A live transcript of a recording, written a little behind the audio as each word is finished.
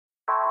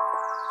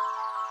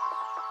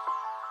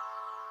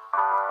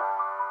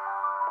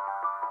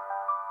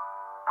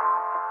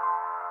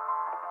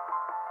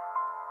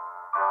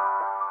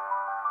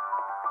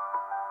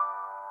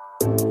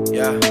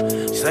Yeah,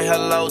 say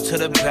hello to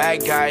the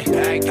bad guy.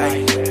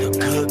 The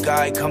good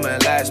guy coming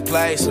last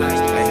place.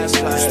 Ay,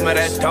 smell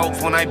that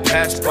dope when I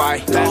pass by.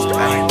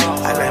 Ay,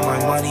 I like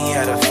my money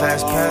at a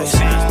fast pace.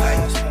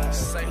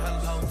 Say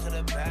hello to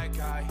the bad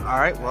guy. All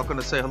right, welcome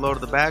to Say Hello to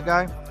the Bad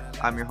Guy.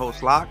 I'm your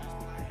host, Locke,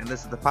 and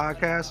this is the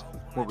podcast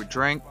where we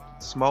drink,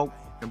 smoke,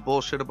 and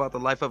bullshit about the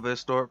life of a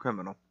historic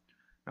criminal.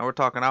 Now we're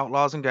talking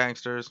outlaws and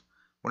gangsters.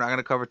 We're not going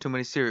to cover too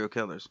many serial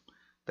killers.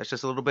 That's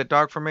just a little bit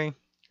dark for me,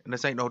 and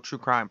this ain't no true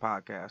crime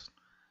podcast.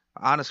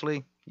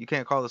 Honestly, you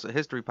can't call this a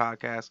history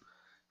podcast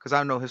because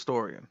I'm no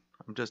historian.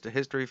 I'm just a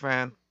history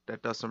fan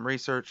that does some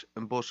research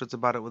and bullshits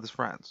about it with his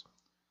friends.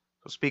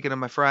 So speaking of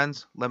my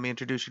friends, let me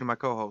introduce you to my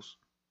co-host.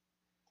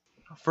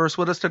 First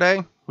with us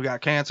today, we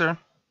got Cancer.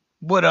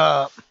 What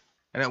up?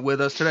 And then with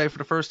us today for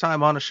the first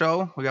time on the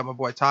show, we got my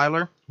boy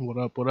Tyler. What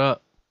up, what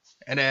up?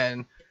 And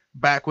then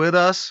back with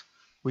us,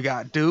 we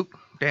got Duke,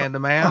 Dan the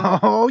Man.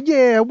 Oh,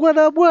 yeah. What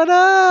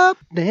up?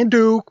 Dan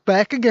Duke,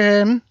 back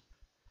again.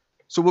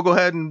 So we'll go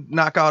ahead and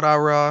knock out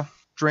our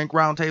drink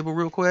round table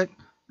real quick.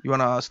 You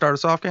want to start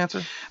us off,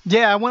 Cancer?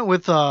 Yeah, I went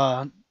with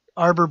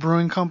Arbor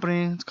Brewing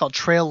Company. It's called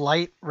Trail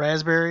Light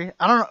Raspberry.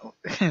 I don't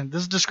know.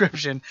 This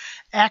description.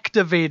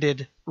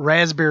 Activated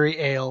raspberry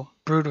ale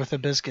brewed with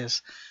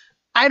hibiscus.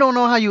 I don't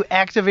know how you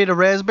activate a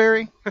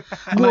raspberry.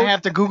 I'm going to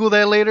have to Google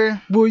that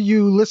later. Will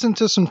you listen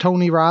to some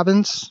Tony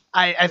Robbins?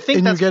 I think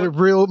and that's you get it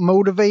real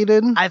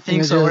motivated? I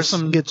think so. Or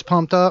some gets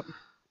pumped up?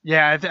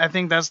 Yeah, I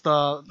think that's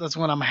what I'm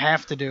going to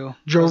have to do.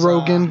 Joe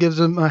Rogan gives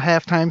him a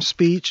halftime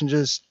speech and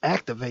just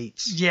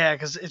activates. Yeah,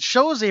 because it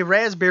shows a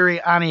raspberry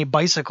on a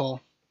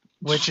bicycle,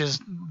 which is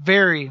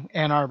very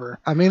Ann Arbor.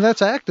 I mean,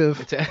 that's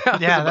active.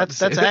 Yeah,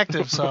 that's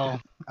active,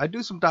 so. I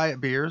do some diet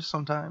beers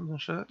sometimes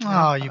and shit.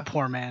 Oh, you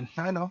poor man.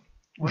 I know.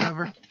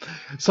 Whatever.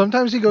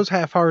 Sometimes he goes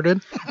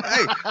half-hearted.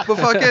 Hey, but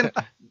fucking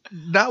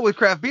not with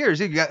craft beers.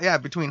 You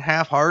got between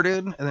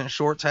half-hearted and then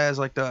Shorts has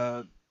like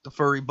the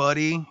Furry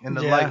Buddy and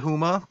the Light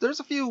Huma. There's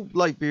a few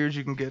light beers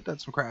you can get.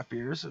 That's some craft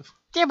beers.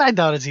 Yeah, but I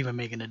doubt it's even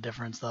making a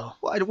difference though.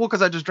 Well,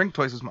 because I just drink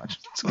twice as much.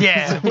 So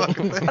yeah.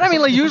 But I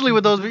mean, like usually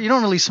with those, you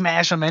don't really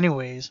smash them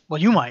anyways.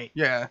 Well, you might.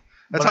 Yeah,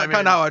 that's kind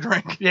of how I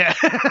drink. Yeah.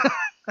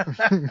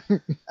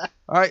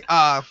 All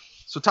right.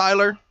 So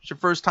Tyler, it's your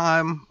first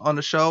time on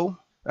the show.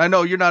 I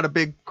know you're not a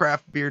big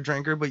craft beer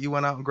drinker, but you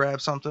went out and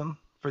grabbed something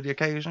for the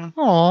occasion.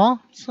 Aw,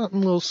 something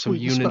a little Some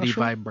sweet and Unity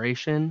special.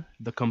 Vibration,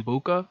 the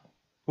kombucha.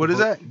 What is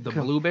that? The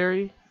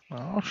blueberry.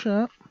 Oh,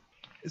 shit.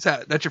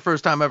 That's your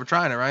first time ever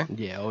trying it, right?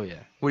 Yeah, oh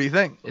yeah. What do you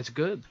think? It's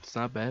good. It's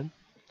not bad.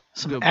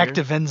 Some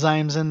active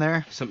enzymes in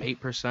there. Some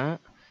 8%.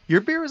 Your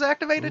beer is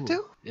activated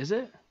too? Is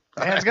it?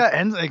 Yeah, it's got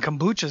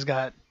kombucha's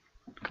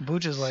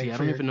like See, I for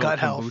don't your even know gut what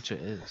health.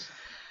 kombucha is.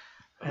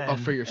 And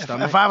for your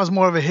stomach? If I was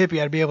more of a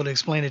hippie, I'd be able to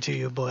explain it to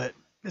you, but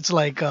it's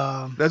like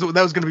that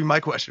was gonna be my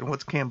question.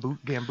 What's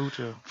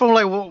kombucha?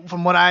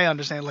 From what I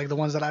understand, like the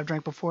ones that I've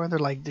drank before, they're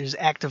like there's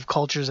active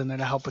cultures in there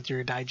to help with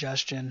your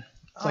digestion.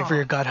 It's like for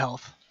your gut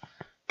health.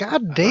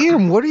 God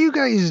damn, what are you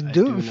guys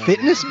doing?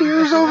 Fitness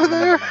beers over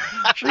there?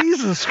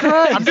 Jesus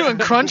Christ. I'm doing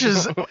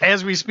crunches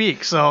as we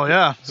speak, so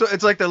yeah. So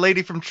it's like the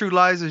lady from True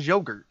Lies'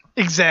 yogurt.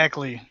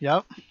 Exactly.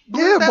 Yep.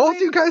 Yeah, both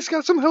you guys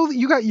got some healthy.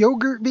 You got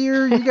yogurt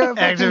beer. You got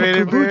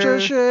activated kombucha beer.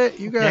 shit.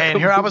 You got. And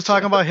here I was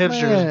talking about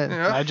hipsters. Man.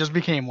 I just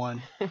became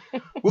one.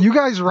 You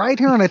guys ride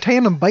here on a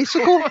tandem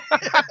bicycle?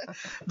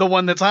 The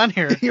one that's on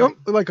here. Yep,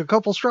 like a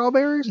couple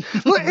strawberries.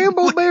 Look, and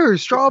both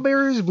berries,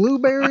 strawberries,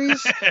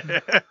 blueberries.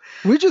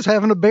 We're just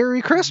having a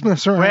berry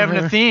Christmas around We're having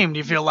here. a theme. Do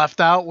you feel left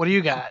out? What do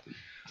you got?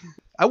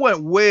 I went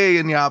way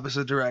in the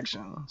opposite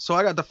direction. So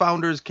I got the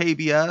Founders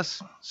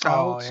KBS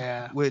stouts,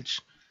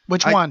 which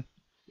one?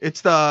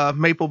 It's the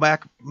maple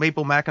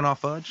Mackinac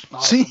fudge.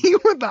 See, he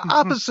went the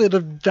opposite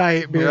of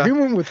diet beer. Yeah. He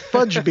went with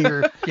fudge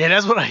beer. Yeah,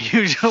 that's what I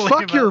usually.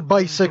 Fuck your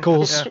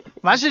bicycles. Yeah.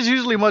 My shit's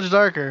usually much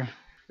darker.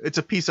 It's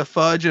a piece of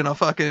fudge and a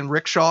fucking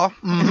rickshaw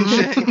and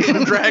shit,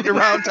 getting dragged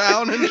around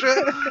town and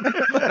shit.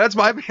 That's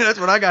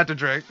what I got to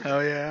drink.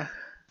 Oh yeah.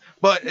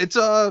 But it's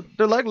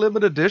they're like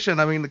limited edition.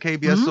 I mean, the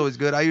KBS is always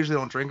good. I usually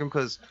don't drink them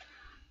because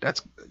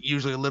that's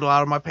usually a little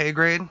out of my pay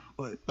grade.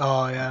 But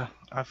oh yeah,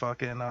 I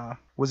fucking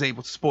was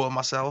able to spoil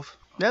myself.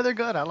 Yeah, they're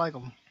good. I like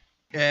them.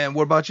 And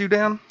what about you,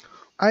 Dan?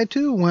 I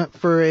too went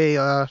for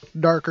a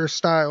darker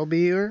style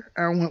beer.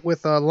 I went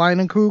with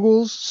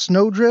Leinenkugel's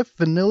Snowdrift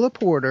Vanilla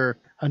Porter.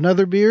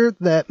 Another beer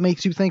that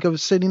makes you think of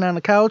sitting on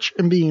a couch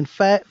and being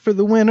fat for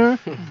the winter.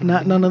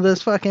 Not none of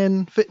this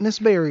fucking fitness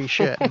berry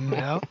shit.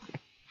 Yep.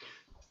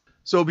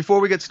 So before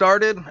we get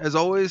started, as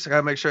always, I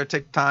gotta make sure I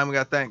take the time. We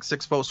gotta thank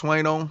Sixpo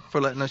Sueno for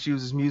letting us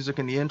use his music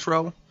in the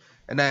intro.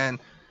 And then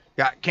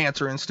got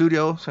Cancer in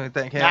studio, so I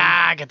thank him.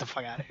 Get the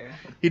fuck out of here.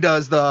 He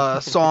does the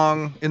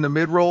song in the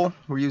mid-roll.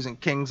 We're using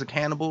Kings of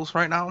Cannibals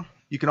right now.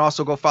 You can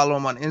also go follow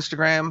him on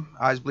Instagram,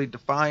 Eyes Bleed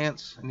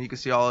Defiance, and you can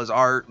see all his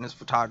art and his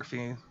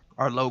photography,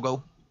 our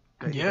logo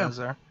that he has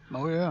there.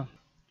 Oh, yeah.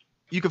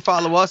 You can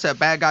follow us at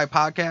Bad Guy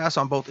Podcast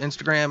on both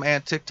Instagram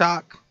and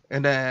TikTok,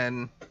 and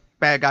then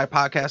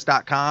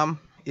badguypodcast.com.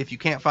 If you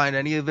can't find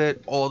any of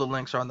it, all the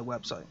links are on the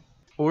website.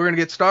 Well, we're going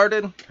to get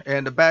started,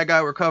 and the bad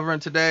guy we're covering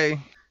today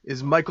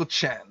is Michael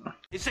Chen.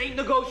 This ain't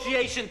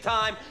negotiation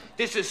time.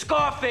 This is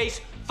Scarface,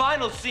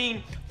 final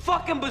scene,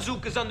 fucking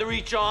bazookas under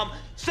each arm.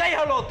 Say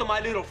hello to my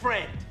little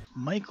friend.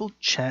 Michael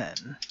Chen.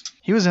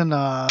 He was in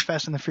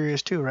Fast and the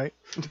Furious 2, right?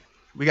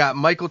 We got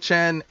Michael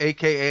Chen,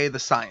 a.k.a. the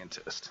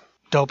Scientist.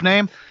 Dope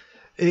name.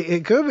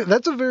 It could be.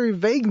 That's a very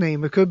vague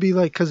name. It could be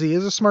like because he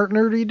is a smart,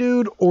 nerdy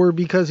dude, or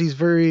because he's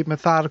very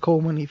methodical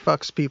when he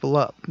fucks people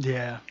up.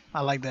 Yeah,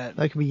 I like that.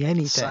 That could be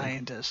anything.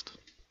 Scientist.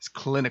 It's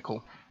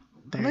clinical.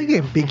 I like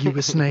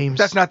ambiguous names.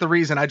 That's not the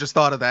reason. I just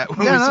thought of that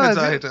when Yeah, we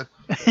no, said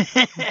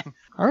Scientist.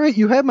 All right,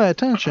 you have my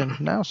attention.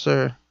 Now,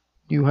 sir,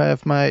 you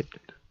have my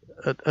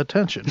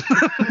attention.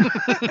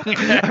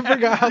 I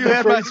forgot how the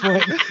phrase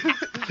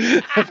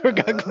went. I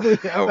forgot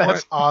completely how it went.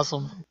 That's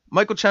awesome.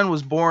 Michael Chen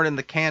was born in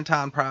the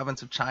Canton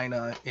province of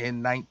China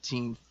in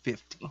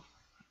 1950.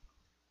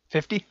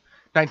 50?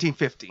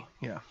 1950,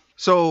 yeah.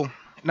 So,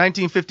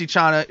 1950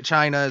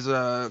 China is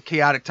a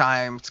chaotic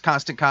time. It's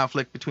constant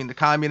conflict between the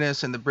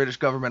communists and the British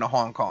government of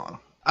Hong Kong.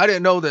 I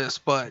didn't know this,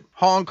 but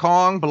Hong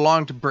Kong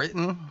belonged to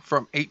Britain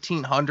from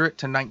 1800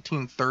 to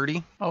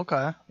 1930.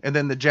 Okay. And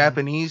then the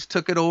Japanese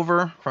took it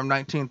over from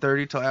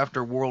 1930 till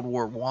after World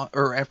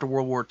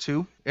War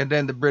II, and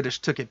then the British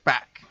took it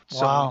back.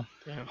 So Wow.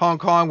 Hong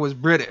Kong was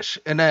British,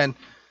 and then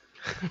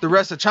the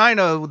rest of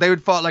China, they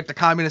would fought like the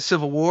Communist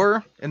Civil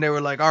War, and they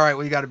were like, all right,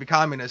 well, you got to be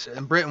communist.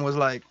 And Britain was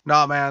like,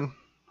 nah, man,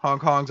 Hong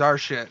Kong's our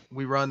shit.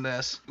 We run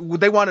this.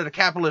 They wanted a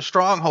capitalist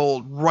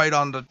stronghold right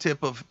on the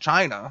tip of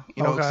China,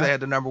 because Okay. they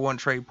had the --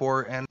 trade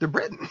port, and they're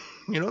Britain.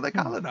 They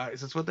colonize.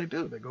 That's what they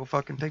do. They go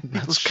fucking take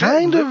people's That's shit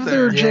kind and of live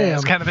their there. jam.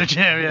 It's kind of their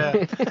jam,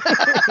 yeah.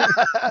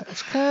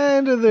 It's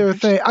kind of their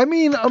thing. I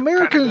mean,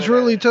 Americans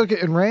really took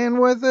it and ran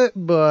with it,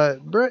 but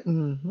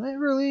Britain, they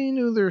really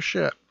knew their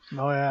shit.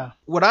 Oh, yeah.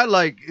 What I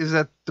like is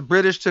that the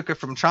British took it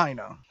from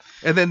China,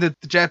 and then the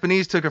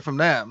Japanese took it from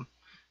them.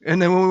 And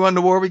then when we won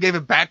the war, we gave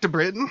it back to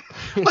Britain.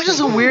 Which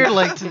is a weird,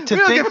 like, to We don't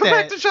think give it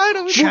back that to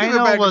China. We give it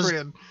China back was to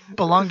Britain.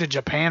 belonged to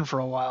Japan for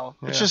a while.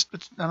 Yeah. It's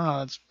I don't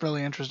know, it's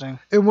really interesting.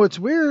 And what's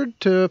weird,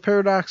 to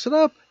paradox it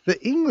up, the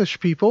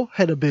English people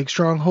had a big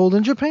stronghold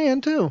in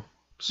Japan, too.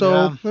 So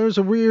Yeah. there's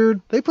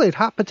they played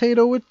hot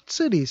potato with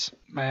cities.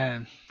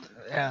 Man,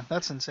 yeah,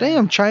 that's insane.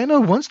 Damn, China,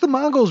 once the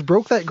Mongols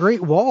broke that Great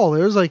Wall,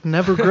 it was like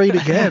never great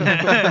again.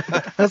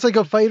 That's like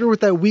a fighter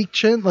with that weak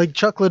chin, like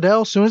Chuck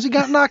Liddell. As soon as he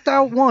got knocked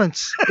out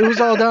once, it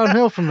was all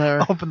downhill from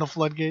there. Open the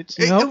floodgates.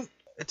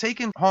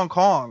 Taking Hong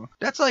Kong,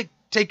 that's like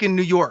taking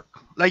New York.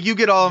 Like, you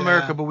get all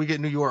America, Yeah. but we get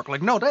New York.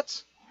 Like, no,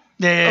 that's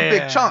Yeah, a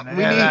big chunk.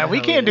 We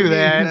can't do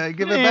that.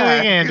 Give it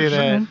back. We can't do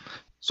that.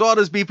 So all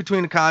this beef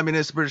between the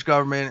communists, the British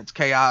government, it's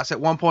chaos. At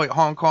one point,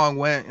 Hong Kong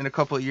went in a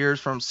couple of years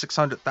from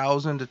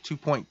 600,000 to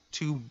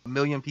 2.2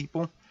 million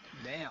people.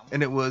 Damn.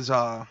 And it was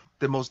the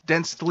most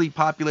densely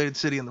populated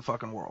city in the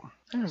fucking world.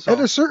 At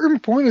a certain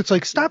point, it's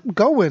like, stop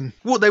going.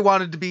 Well, they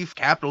wanted to be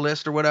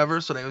capitalist or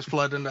whatever, so they was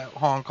flooding that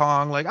Hong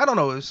Kong. Like, I don't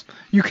know. It was,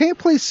 You can't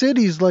play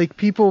cities like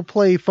people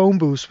play phone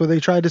booths where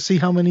they try to see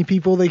how many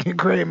people they can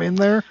cram in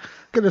there.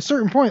 At a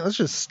certain point, let's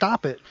just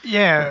stop it.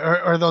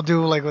 Yeah, or they'll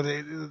do like what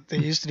they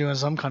used to do in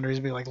some countries,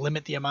 be like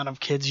limit the amount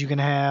of kids you can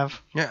have.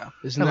 yeah.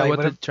 Isn't Like, that what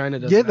what if- China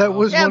does? Yeah, that now?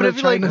 was Yeah, one but of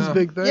if you like- China's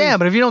big things. Yeah,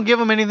 but if you don't give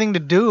them anything to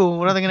do,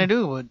 what are they gonna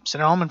do? But sit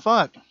at home and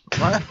fuck. You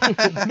know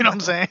what I'm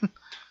saying?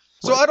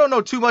 So I don't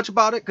know too much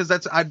about it, because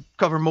I'd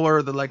cover more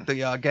of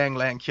the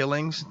gangland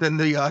killings than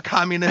the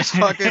communist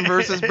fucking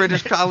versus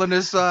British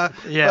colonists.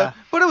 Yeah.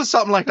 But it was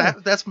something like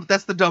that. That's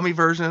the dummy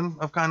version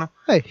of kind of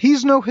Hey,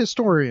 he's no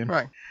historian.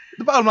 right.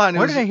 The bottom line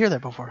Where is, did I hear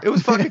that before? it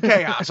was fucking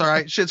chaos, all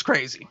right? Shit's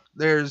crazy.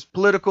 There's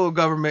political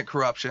government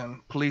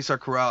corruption. Police are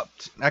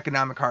corrupt.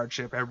 Economic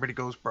hardship. Everybody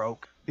goes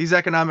broke. These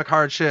economic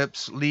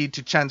hardships lead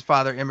to Chen's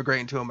father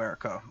immigrating to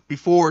America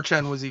before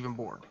Chen was even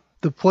born.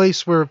 The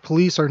place where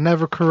police are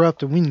never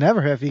corrupt and we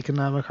never have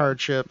economic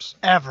hardships.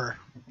 Ever.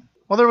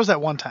 Well, there was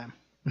that one time.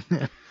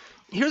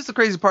 Here's the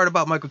crazy part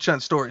about Michael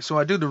Chen's story. So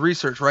I do the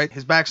research, right?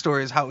 His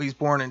backstory is how he's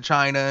born in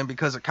China and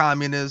because of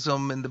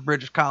communism and the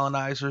British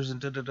colonizers and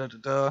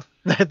da-da-da-da-da.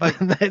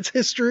 That's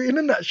history in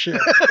a nutshell.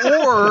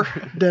 Or,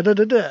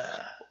 Da-da-da-da.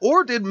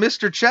 or did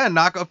Mr. Chen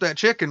knock up that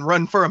chick and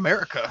run for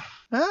America?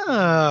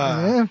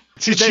 Ah. Yeah.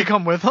 Did she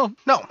come with him?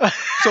 No.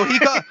 So he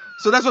got.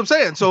 So that's what I'm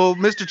saying. So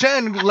Mr.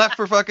 Chen left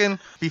for fucking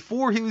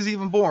before he was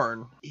even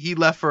born. He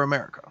left for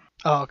America.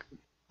 Oh,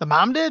 the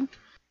mom did?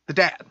 The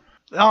dad.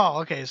 Oh,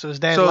 okay. So his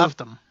dad So- left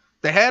him.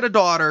 They had a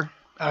daughter,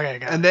 Okay,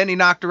 got and it. then he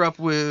knocked her up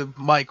with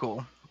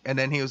Michael, and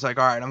then he was like,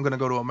 "All right, I'm gonna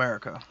go to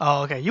America."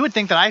 Oh, okay. You would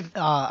think that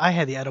I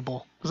had the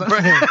edible.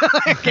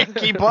 I can't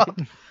keep up.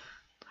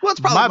 Well, it's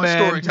probably my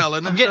bad.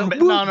 storytelling. I'm getting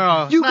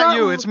no. It's not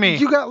you. It's me.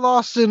 You got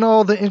lost in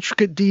all the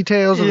intricate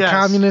details of Yes, the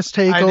communist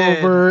I did.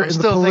 takeover I'm and the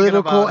still thinking political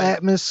about it.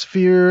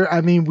 atmosphere.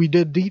 I mean, we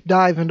did deep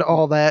dive into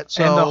all that.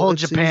 So and the whole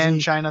it's Japan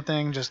easy. China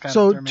thing just kind of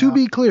So threw me to off.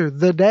 be clear,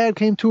 the dad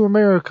came to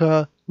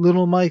America.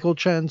 Little Michael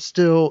Chen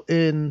still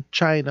in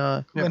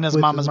China in his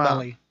with mama's mom.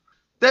 belly.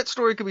 That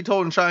story could be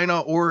told in China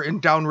or in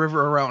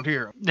downriver around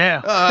here.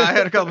 Yeah. I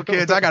had a couple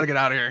kids. I gotta get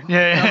out of here.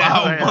 Yeah, I'm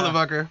out, yeah.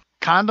 motherfucker.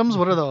 Condoms?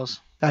 What are those?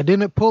 I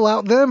didn't pull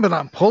out then, but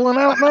I'm pulling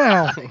out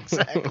now.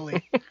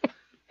 Exactly.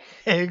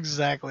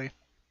 Exactly.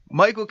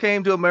 Michael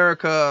came to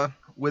America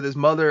with his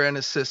mother and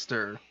his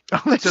sister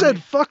They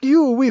said, fuck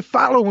you, we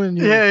following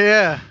you.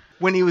 Yeah.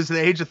 when he was the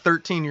age of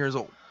 13 years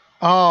old.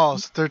 Oh,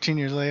 it's 13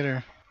 years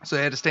later. So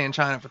they had to stay in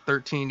China for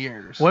 13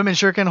 years. Women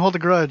sure can hold a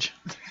grudge.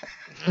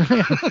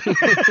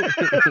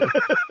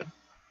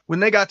 When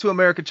they got to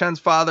America, Chen's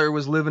father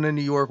was living in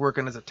New York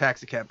working as a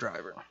taxi cab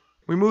driver.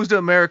 When he moves to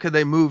America,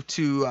 they moved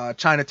to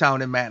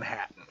Chinatown in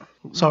Manhattan.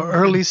 So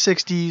early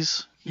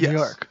 60s, New Yes,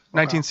 York.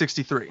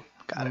 1963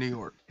 in New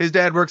York. His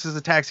dad works as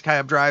a taxi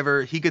cab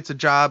driver. He gets a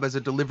job as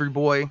a delivery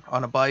boy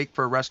on a bike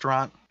for a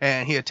restaurant,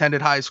 and he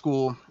attended high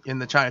school in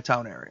the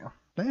Chinatown area.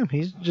 Damn,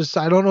 he's just,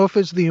 I don't know if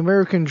it's the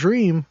American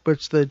dream, but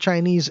it's the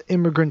Chinese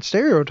immigrant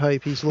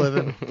stereotype he's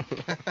living.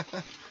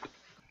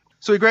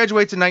 So he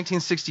graduates in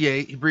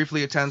 1968. He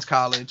briefly attends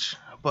college,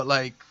 but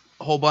like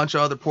a whole bunch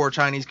of other poor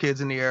Chinese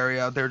kids in the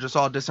area, they're just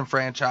all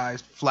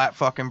disenfranchised, flat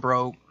fucking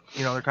broke.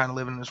 You know, they're kind of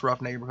living in this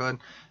rough neighborhood.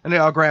 And they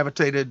all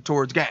gravitated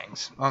towards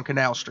gangs on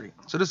Canal Street.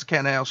 So this is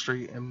Canal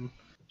Street in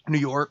New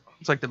York.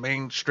 It's like the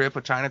main strip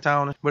of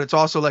Chinatown, but it's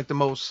also like the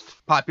most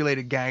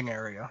populated gang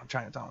area of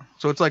Chinatown.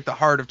 So it's like the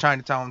heart of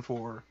Chinatown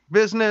for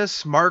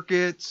business,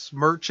 markets,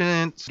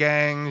 merchants,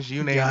 gangs,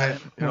 you name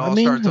it. It all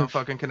starts on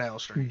fucking Canal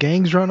Street.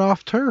 Gangs run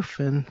off turf,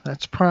 and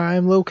that's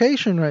prime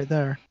location right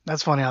there.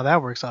 That's funny how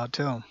that works out,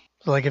 too.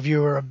 So, like, if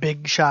you were a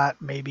big shot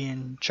maybe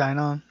in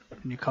China,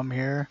 and you come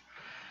here,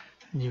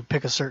 and you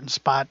pick a certain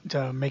spot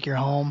to make your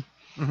home,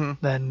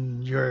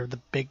 then you're the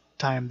big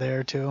time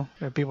there, too.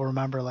 People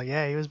remember, like,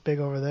 yeah, he was big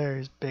over there.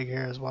 He's big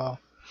here as well.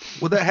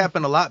 Well, that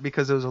happened a lot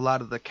because there was a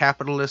lot of the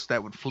capitalists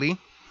that would flee.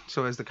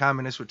 So as the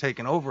communists were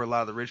taking over, a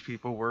lot of the rich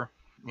people were,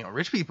 you know,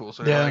 rich people.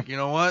 So they're like, you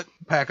know what?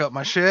 Pack up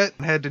my shit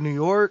and head to New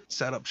York,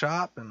 set up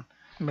shop, and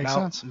Makes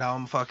sense. Now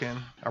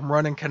I'm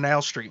running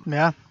Canal Street.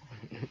 Yeah.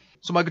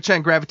 So Michael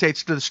Chen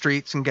gravitates to the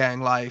streets and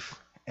gang life.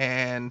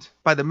 And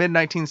by the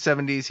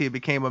mid-1970s, he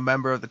became a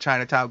member of the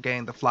Chinatown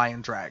gang, the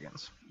Flying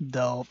Dragons.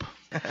 Dope.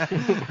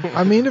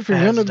 I mean, if you're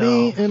going to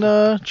be dope. in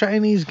a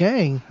Chinese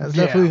gang, that's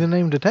definitely the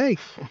name to take.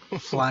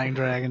 Flying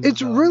dragons.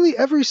 It's really,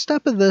 every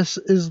step of this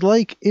is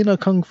like in a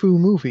kung fu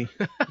movie.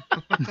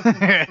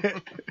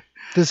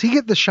 Does he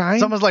get the shine?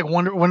 It's almost like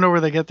wonder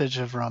where they get that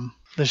shit from.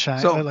 The shine.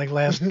 So- like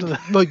last.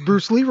 Like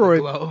Bruce Leroy.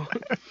 Glow.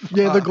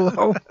 Yeah, the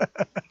glow.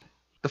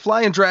 The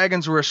Flying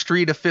Dragons were a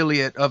street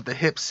affiliate of the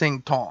Hip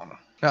Sing Tong.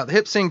 Now, the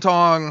Hip Sing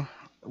Tong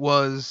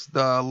was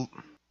a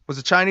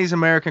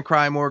Chinese-American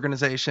crime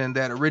organization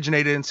that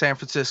originated in San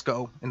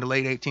Francisco in the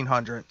late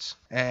 1800s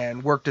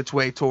and worked its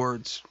way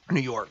towards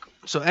New York.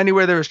 So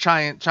anywhere there was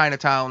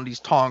Chinatown, these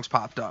tongs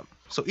popped up.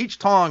 So each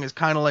tong is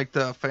kind of like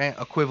the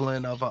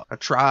equivalent of a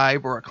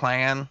tribe or a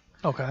clan.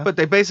 Okay. But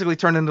they basically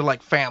turn into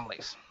like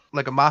families,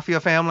 like a mafia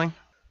family.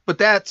 But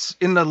that's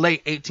in the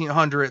late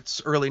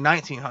 1800s, early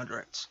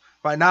 1900s.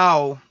 By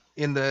now,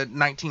 in the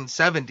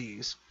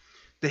 1970s,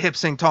 the Hip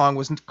Sing Tong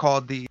was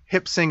called the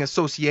Hip Sing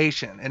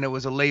Association, and it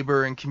was a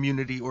labor and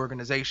community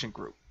organization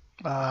group.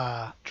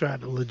 Trying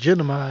to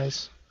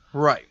legitimize.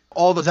 Right.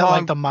 All the Is that Tong,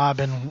 like the mob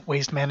in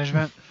waste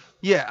management?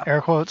 yeah.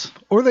 Air quotes.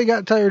 Or they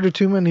got tired of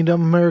too many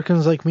dumb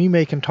Americans like me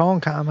making tong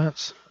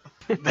comments.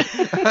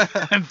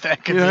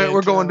 That could Yeah, be we're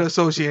it, going too. to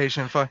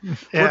association.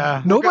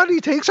 Yeah.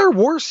 Nobody takes our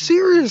war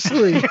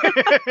seriously.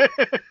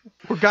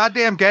 We're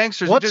goddamn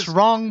gangsters. What's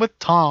wrong with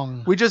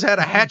Tong? We just had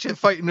a hatchet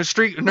fight in the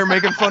street, and they're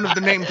making fun of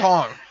the name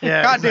Tong.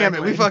 Yeah, God damn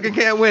it, we fucking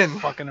can't win.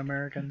 Fucking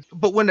Americans.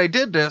 But when they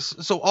did this,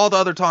 so all the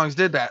other Tongs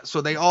did that.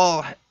 So they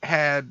all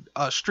had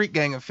a street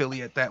gang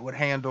affiliate that would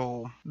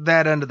handle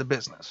that end of the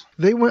business.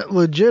 They went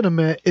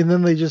legitimate, and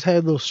then they just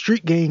had those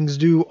street gangs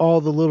do all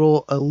the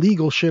little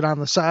illegal shit on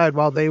the side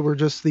while they were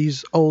just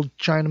these old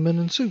Chinamen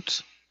in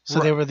suits. So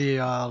they were the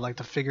like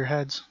the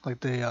figureheads, like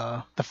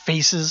the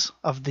faces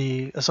of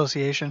the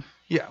association.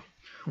 Yeah.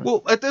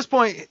 Well, at this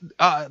point,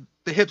 the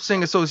Hip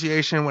Sing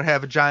Association would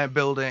have a giant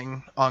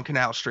building on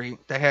Canal Street.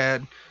 They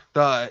had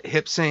the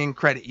Hip Sing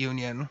Credit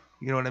Union.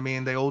 You know what I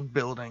mean? The old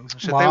buildings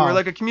and shit. They Wow. were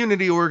like a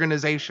community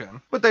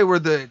organization, but they were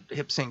the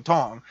Hip Sing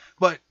Tong.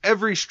 But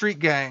every street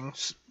gang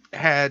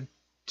had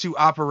to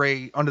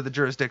operate under the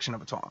jurisdiction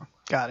of a Tong.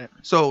 Got it.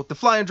 So the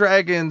Flying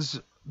Dragons'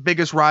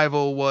 biggest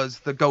rival was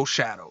the Ghost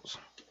Shadows.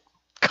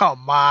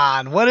 Come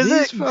on. What is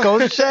These it?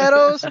 Ghost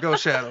Shadows? The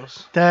Ghost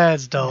Shadows.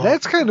 That's dope.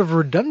 That's kind of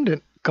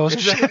redundant.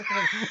 Ghost Shadows.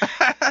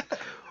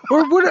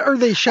 Or what are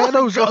they?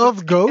 Shadows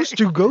of ghosts?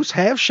 Do ghosts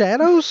have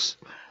shadows?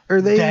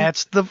 Are they?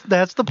 That's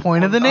the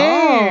point of the Oh,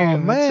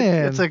 name.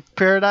 man. It's a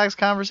paradox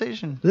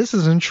conversation. This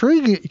is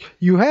intriguing.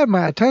 You have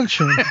my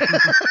attention.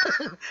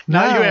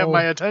 Now you have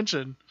my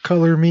attention.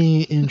 Color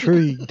me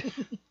intrigued.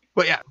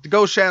 But yeah, the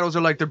Ghost Shadows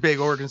are like their big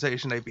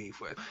organization they beef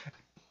with.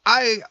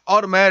 I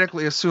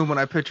automatically assume when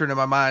I picture it in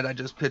my mind, I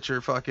just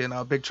picture fucking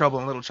Big Trouble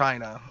in Little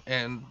China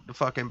and the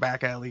fucking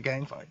back alley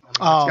gang fight.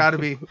 Oh.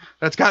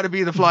 That's got to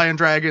be the Flying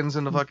Dragons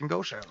and the fucking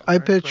Ghost Shadows. I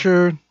right?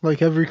 picture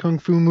like every kung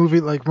fu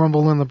movie, like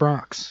Rumble in the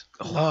Bronx.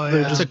 Oh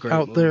They're yeah. just That's a great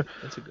out movie. there.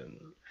 That's a good movie.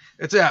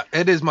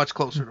 It is much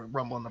closer to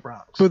Rumble in the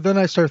Bronx. But then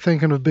I start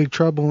thinking of Big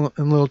Trouble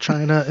in Little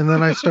China, and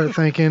then I start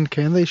thinking,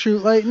 can they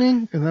shoot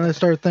lightning? And then I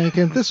start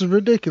thinking, this is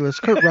ridiculous.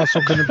 Kurt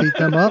Russell couldn't beat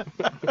them up.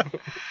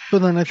 But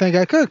then I think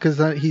I could, because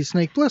he's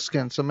Snake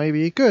Plissken, so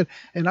maybe he could.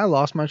 And I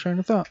lost my train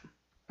of thought.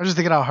 I'm just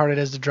thinking how hard it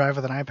is to drive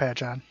with an eye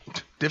patch on.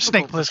 Difficult,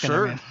 Snake for Plissken,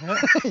 sure.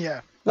 I mean.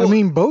 Yeah. I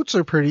mean, boats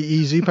are pretty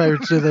easy.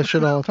 Pirates do that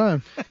shit all the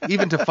time.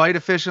 Even to fight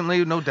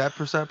efficiently, no depth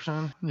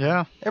perception.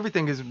 Yeah.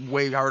 Everything is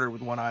way harder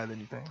with one eye than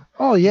you think.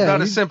 Oh, yeah. It's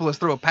not as simple as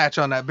throw a patch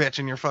on that bitch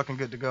and you're fucking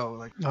good to go.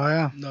 Like, Oh,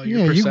 yeah. No, your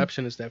Yeah,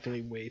 perception is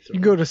definitely way through. You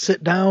go to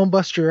sit down,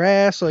 bust your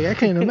ass. Like, I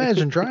can't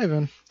imagine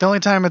driving. The only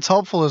time it's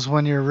helpful is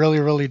when you're really,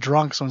 really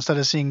drunk, so instead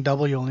of seeing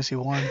double, you only see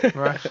one.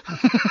 right?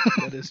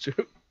 That is true.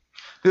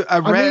 I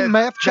read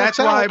math checks that's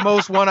why out.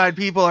 most one-eyed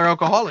people are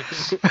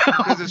alcoholics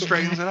because it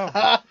straightens it out.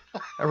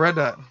 I read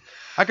that.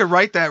 I could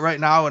write that right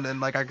now and then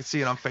like I could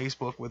see it on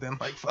Facebook within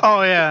like.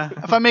 Oh, yeah.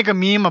 If I make a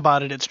meme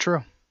about it, it's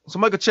true. So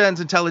Michael Chen's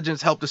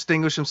intelligence helped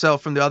distinguish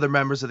himself from the other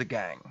members of the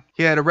gang.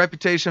 He had a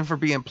reputation for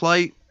being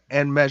polite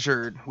and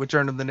measured, which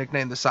earned him the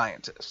nickname the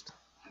Scientist.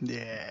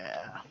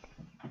 Yeah.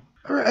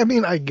 I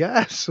mean, I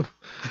guess.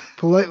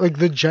 Polite, like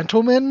the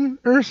gentleman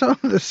or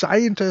something? The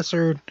scientist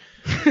or...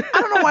 I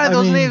don't know why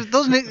I mean-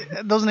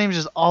 those names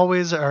just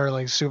always are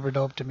like super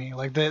dope to me.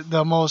 Like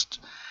the most,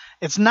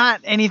 it's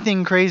not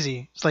anything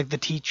crazy. It's like the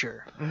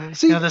teacher,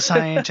 See, you know, the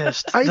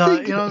scientist, I the,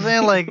 think- you know what I'm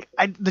saying? Like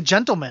the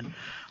gentleman.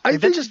 I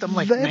Like, think I'm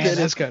like, that- man, That that's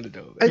is kind of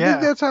dope. I Yeah.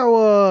 think that's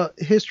how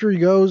history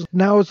goes.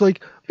 Now it's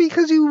like,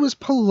 because he was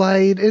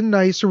polite and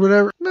nice or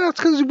whatever. No, it's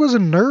because he was a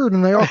nerd,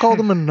 and they all called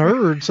him a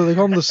nerd, so they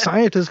called him the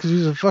scientist because he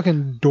was a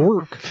fucking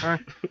dork.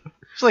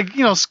 it's like,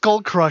 you know,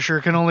 Skull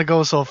Crusher can only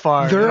go so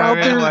far. They're You know out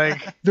what I mean? there,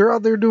 like, they're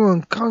out there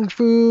doing kung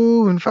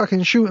fu and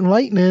fucking shooting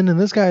lightning, and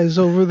this guy's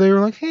over there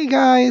like, hey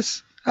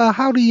guys,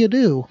 how do you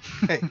do?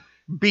 Hey,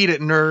 beat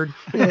it, nerd.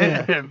 beat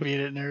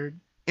it, nerd.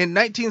 In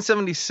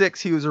 1976,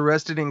 he was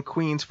arrested in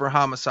Queens for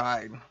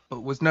homicide,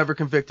 but was never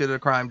convicted of the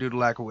crime due to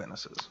lack of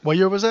witnesses. What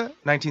year was that?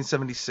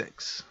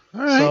 1976.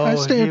 All right, I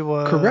So stand he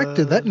was-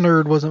 corrected. That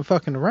nerd wasn't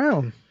fucking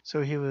around.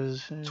 So he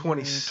was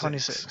 26.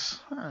 26.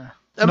 Huh.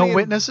 I No mean-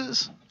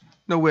 witnesses.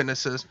 No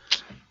witnesses.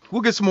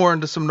 We'll get some more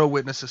into some no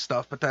witnesses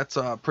stuff, but that's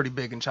pretty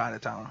big in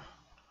Chinatown.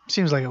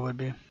 Seems like it would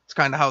be. It's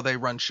kind of how they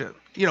run shit.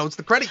 You know, it's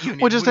the credit union.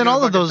 Well, just What, in you all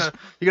gonna of those- fucking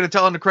you gonna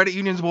tell on the credit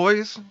union's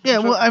boys? Yeah,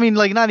 well, I mean,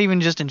 like, not even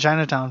just in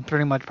Chinatown,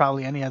 pretty much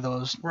probably any of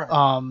those Right.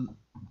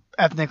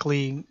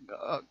 ethnically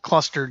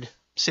clustered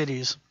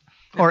cities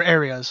or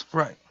areas.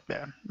 Right.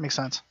 Yeah, makes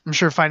sense. I'm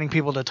sure finding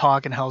people to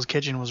talk in Hell's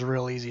Kitchen was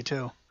real easy,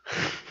 too.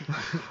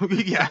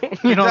 Yeah.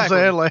 You know what I'm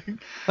exactly. saying?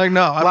 Like,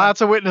 no,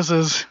 lots of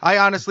witnesses. I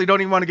honestly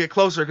don't even want to get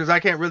closer because I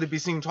can't really be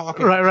seen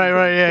talking.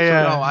 Right,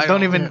 yeah. no, I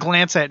don't don't- even yeah.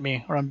 glance at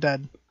me or I'm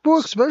dead. Well,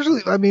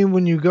 especially, I mean,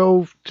 when you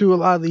go to a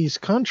lot of these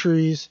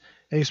countries,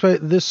 and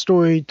expect this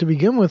story to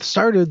begin with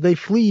started, they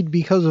fled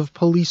because of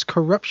police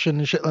corruption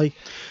and shit. Like,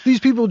 these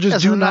people just Yeah,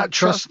 so do not not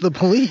trust the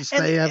police.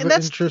 They have an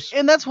that's, interest.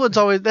 and that's what's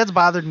always that's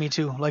bothered me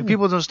too. Like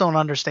people just don't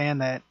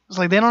understand that. It's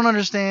like they don't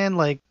understand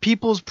like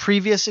people's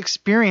previous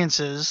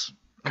experiences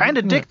kind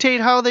of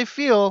dictate how they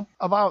feel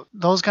about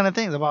those kind of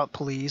things, about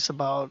police,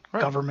 about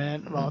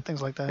government, about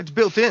things like that. It's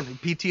built in.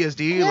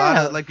 PTSD, a Yeah. lot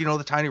of, like, you know,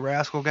 the Tiny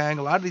Rascal Gang,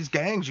 a lot of these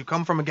gangs, you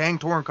come from a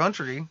gang-torn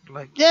country.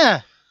 Like,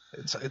 Yeah.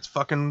 it's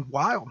fucking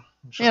wild.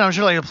 You know, I'm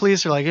sure like the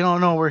police are like, you don't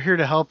know, we're here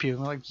to help you.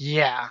 I'm like,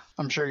 yeah,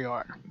 I'm sure you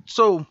are.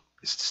 So,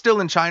 still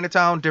in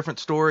Chinatown, different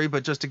story,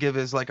 but just to give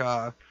us like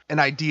an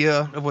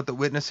idea of what the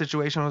witness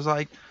situation was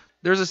like.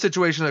 There's a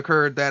situation that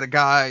occurred that a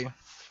guy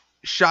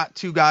shot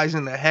two guys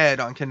in the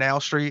head on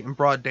Canal Street in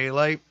broad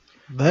daylight.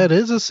 That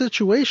is a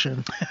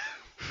situation.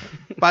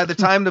 By the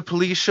time the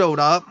police showed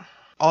up,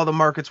 all the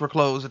markets were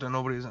closed and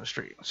nobody was in the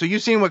street. So you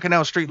seen what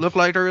Canal Street looked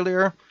like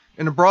earlier?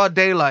 In the broad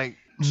daylight,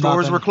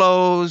 stores Nothing. were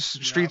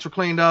closed, streets were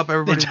cleaned up, The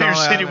everybody entire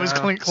city was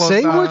closed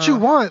Say down. what you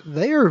want.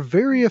 They are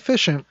very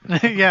efficient.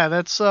 Yeah,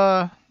 that's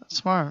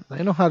smart.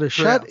 They know how to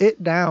shut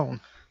it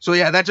down. So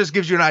yeah, that just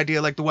gives you an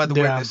idea, like the weather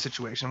Yeah. witness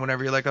situation.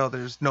 Whenever you're like, oh,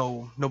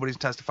 nobody's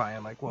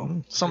testifying. Like,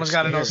 well, Someone's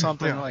got to know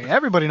something. Like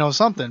everybody knows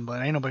something,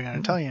 but ain't nobody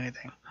gonna tell you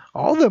anything.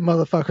 All them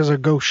motherfuckers are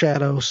ghost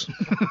shadows.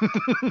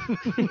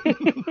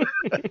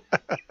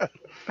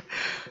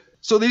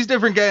 so these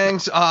different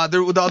gangs, they're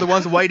the other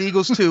ones, the White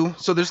Eagles too.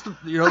 So there's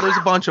there's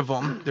a bunch of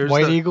them. There's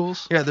White the,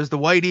 Eagles. Yeah, there's the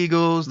White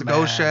Eagles, the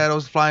Ghost Man.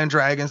 Shadows, the Flying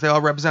Dragons. They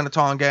all represent a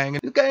Tong gang,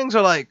 and the gangs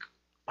are like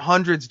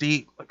hundreds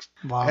deep. Like,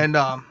 Wow. and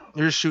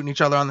they're just shooting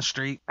each other on the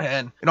street.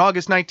 And in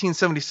August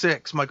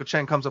 1976, Michael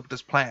Chen comes up with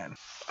this plan.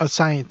 A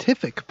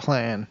scientific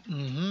plan.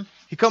 Mm-hmm.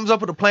 He comes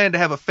up with a plan to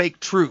have a fake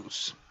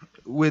truce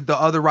with the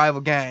other rival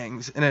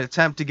gangs in an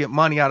attempt to get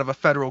money out of a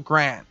federal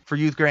grant for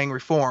youth gang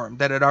reform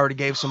that had already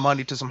gave some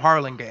money to some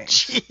Harlan gangs.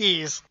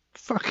 Jeez.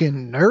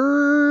 Fucking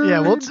nerd. Yeah,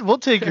 we'll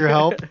take your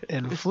help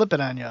and flip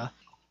it on you.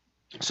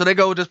 So they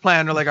go with this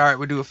plan. They're like, all right,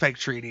 we do a fake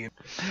treaty.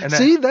 And then,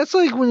 See, that's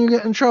like when you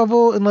get in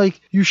trouble and like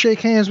you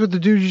shake hands with the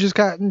dude you just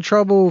got in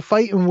trouble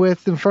fighting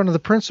with in front of the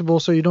principal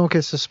so you don't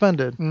get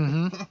suspended.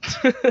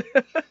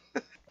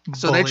 Mm-hmm.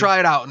 so they try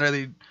it out,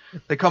 and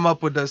they come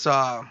up with this.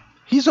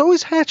 He's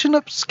always hatching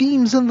up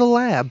schemes in the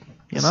lab,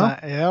 you know?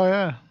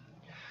 Yeah.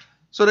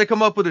 So they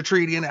come up with a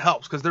treaty, and it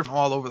helps because they're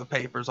all over the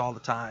papers all the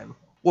time.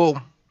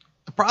 Well,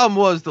 the problem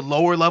was the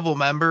lower level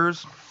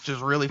members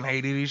just really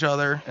hated each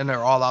other, and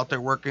they're all out there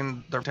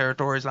working their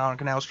territories down on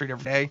Canal Street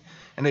every day,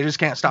 and they just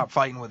can't stop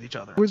fighting with each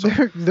other.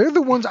 They're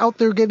the ones out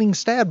there getting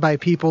stabbed by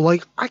people.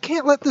 Like, I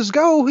can't let this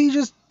go. He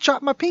just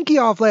chopped my pinky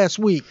off last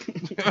week.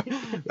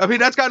 I mean,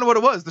 that's kind of what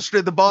it was.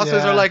 The bosses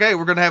Yeah. are like, hey,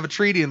 we're going to have a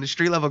treaty, and the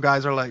street level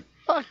guys are like,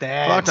 Fuck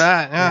that. fuck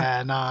that, yeah.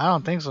 Yeah, no, I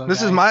don't think so.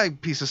 This is my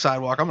piece of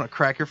sidewalk. I'm going to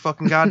crack your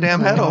fucking goddamn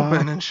head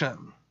open and shit.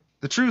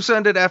 The truce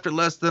ended after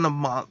less than a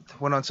month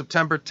when on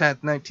September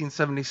 10th,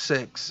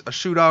 1976, a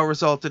shootout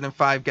resulted in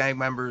 5 gang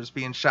members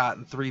being shot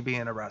and 3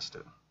 being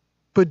arrested.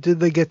 But did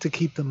they get to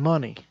keep the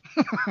money?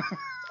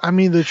 I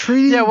mean, the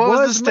treaty Yeah, what was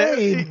was the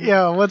made.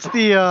 Yeah, what's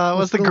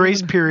the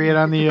grace period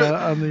on the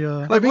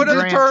Like, what are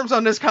the grant. terms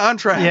on this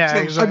contract? Yeah, I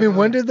exactly. mean,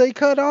 when did they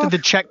cut off? Did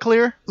the check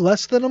clear?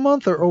 Less than a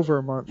month or over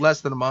a month?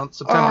 Less than a month,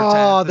 September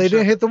 10th. Oh, they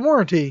didn't hit the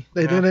warranty.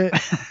 They Yeah. didn't.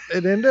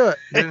 They didn't do it.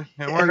 Didn't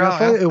work And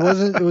out, it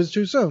wasn't. It was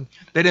too soon.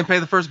 They didn't pay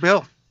the first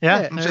bill. Yeah,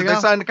 Yeah, And there shit, you they go.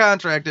 signed the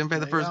contract, didn't pay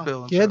the first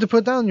bill. and You had to shit.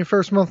 put down your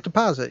first month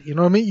deposit. You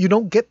know what I mean? You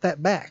don't get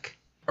that back.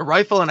 A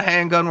rifle and a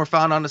handgun were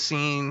found on the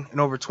scene, and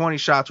over 20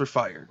 shots were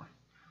fired.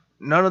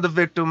 None of the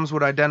victims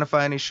would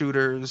identify any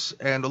shooters,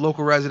 and the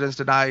local residents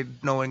denied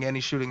knowing any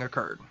shooting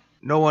occurred.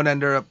 No one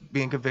ended up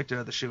being convicted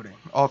of the shooting.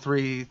 All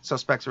 3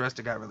 suspects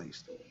arrested got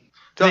released.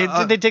 Did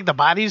they take the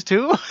bodies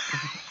too?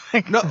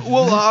 No,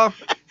 well,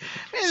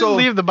 so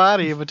leave the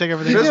body, but take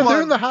everything. This Yeah, one-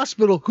 they're in the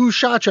hospital. Who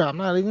shot you? I'm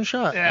not even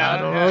shot. Yeah, I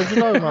don't know what you're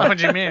talking about. What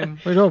do you mean?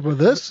 Wait, no, but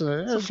this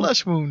It's a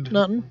flesh wound.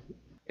 nothing.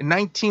 In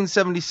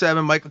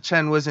 1977, Michael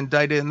Chen was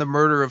indicted in the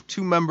murder of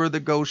 2 members of the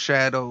Ghost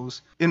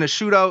Shadows in a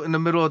shootout in the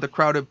middle of the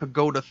crowded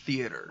Pagoda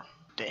Theater.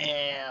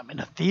 Damn, in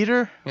a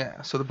theater?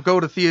 Yeah, so the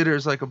Pagoda Theater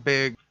is like a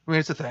big, I mean,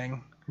 it's a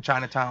thing in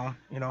Chinatown,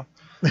 you know.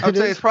 I would It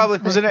say is? it's probably,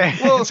 Was it a-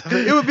 well,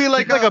 it would be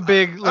like a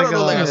big, I don't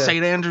know, like a- a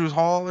St. Andrew's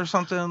Hall or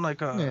something,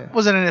 like a, Yeah.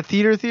 Was it in a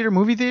theater,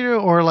 movie theater,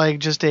 or like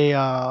just a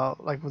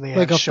like where they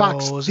Like had a shows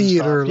Fox and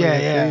theater. stuff?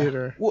 Like a Yeah.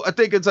 theater. well, I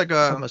think it's like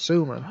I'm a,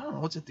 assuming. I don't know,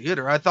 what's a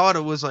theater? I thought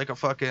it was like a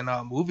fucking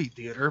movie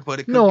theater,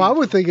 but it could No, be, I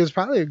would think it's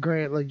probably a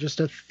grant, like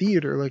just a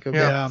theater, like a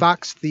Yeah.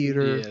 Fox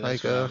theater, Yeah,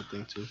 like that's what I a. would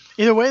think too.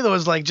 Either way, though,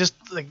 it's like just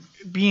like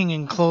being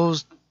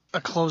enclosed,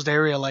 a closed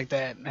area like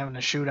that, and having a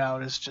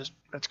shootout is just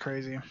that's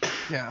crazy.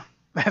 yeah.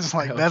 That's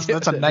like Hell that's yeah,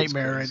 that's a that is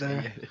nightmare right crazy.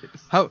 there. Yeah, it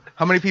is.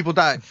 How many people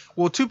died?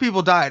 Well, 2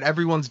 people died.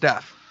 Everyone's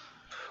deaf.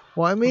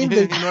 Well, I You mean,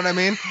 know what I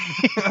mean?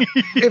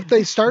 if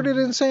they started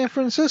in San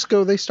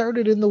Francisco, they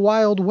started in the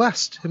Wild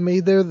West and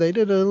they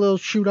did a little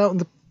shootout in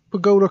the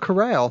Pagoda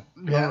Corral.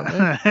 You know what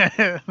I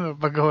mean? Yeah,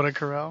 Pagoda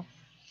Corral.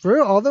 For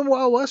real, all them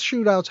Wild West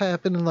shootouts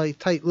happened in like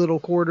tight little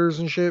quarters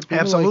and shit. People,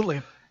 like,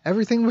 Absolutely.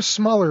 everything was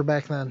smaller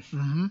back then.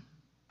 Mm-hmm.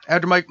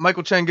 After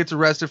Michael Chen gets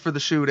arrested for the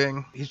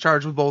shooting, he's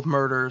charged with both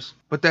murders.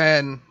 But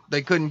then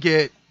they couldn't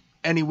get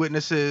any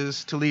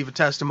witnesses to leave a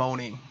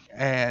testimony,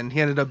 and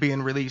he ended up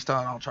being released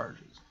on all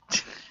charges.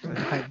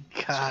 My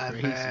God,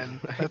 crazy.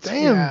 man. That's,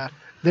 Damn. Yeah.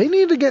 They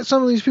need to get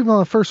some of these people on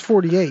the first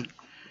 48.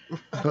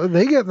 So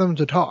they get them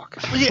to talk.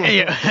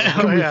 Yeah.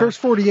 Can we first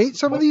 48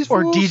 some of these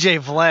or fools? DJ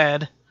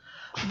Vlad.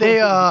 They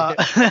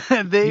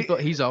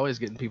they He's always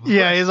getting people.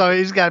 yeah,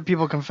 he's got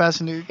people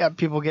confessing. He's got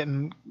people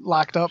getting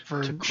locked up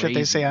for shit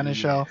they say on his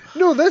show.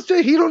 No, that's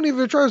it. He don't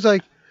even try. It's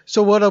like,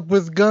 so what up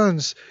with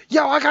guns?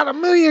 Yo, I got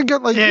 1,000,000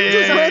 guns. Like, Yeah, you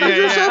just yeah, ratted yeah,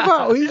 yourself yeah.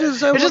 out. He just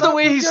said, It's just "What the up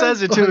way he with says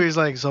guns?" it too. Like, He's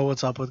like, "So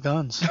what's up with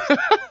guns?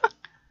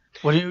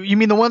 What do you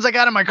mean the ones I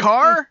got in my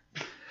car?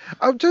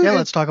 I'm telling Yeah, you,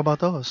 let's talk about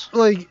those."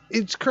 like,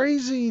 it's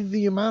crazy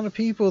the amount of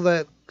people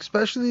that,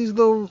 especially these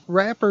little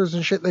rappers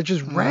and shit, that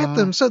just rap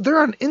themselves. They're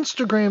on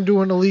Instagram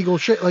doing illegal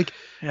shit. Like,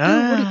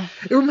 Yeah.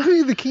 it reminded me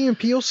of the Key and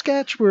Peele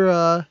sketch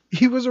where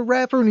he was a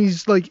rapper and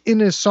he's like in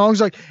his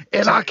songs like,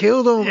 and I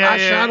killed him, Yeah, I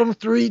yeah. shot him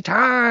 3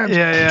 times,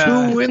 Yeah,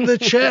 yeah. 2 in the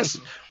chest.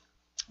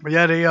 But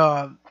yeah, they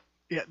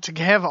to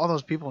have all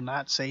those people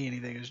not say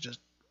anything is just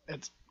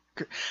it's.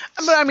 But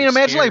I mean,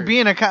 imagine like scary.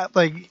 being a cop,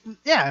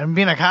 and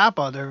being a cop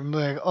out there, and be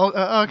like,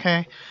 oh,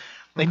 okay.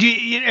 Like, do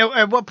you,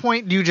 at what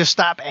point do you just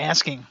stop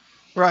asking?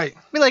 Right.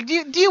 Be like, do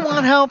you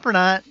want help or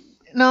not?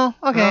 No,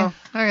 okay, No. all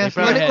right. They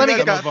probably Let had me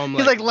some guess. of them,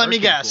 He's like, let me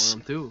working guess. for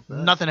 'em, too.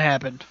 Nothing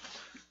happened.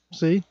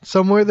 See,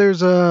 somewhere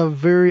there's a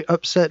very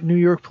upset New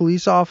York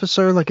police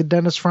officer, like a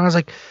Dennis Franz,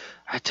 like,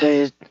 I tell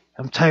you,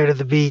 I'm tired of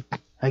the beat.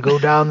 I go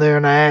down there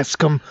and I ask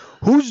them,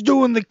 who's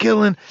doing the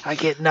killing? I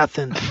get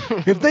nothing.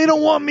 If they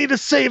don't want me to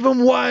save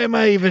them, why am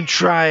I even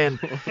trying?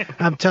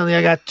 I'm telling you,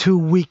 I got 2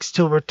 weeks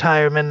till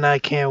retirement and I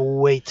can't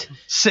wait.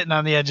 Sitting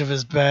on the edge of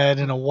his bed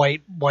in a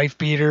white wife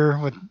beater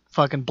with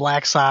fucking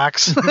black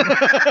socks,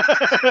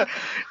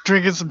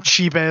 drinking some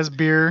cheap ass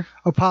beer.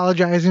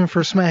 Apologizing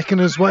for smacking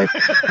his wife.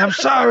 I'm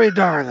sorry,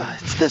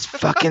 Darla. It's this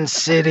fucking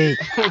city.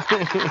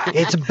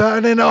 It's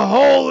burning a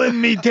hole in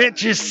me.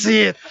 Can't you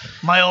see it?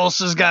 My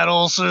ulcers got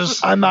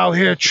ulcers. I'm out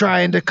here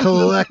trying to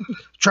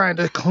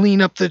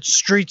clean up the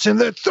streets, and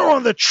they're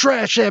throwing the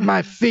trash at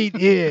my feet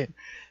here.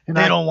 And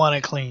They I don't want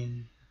it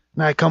clean.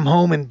 And I come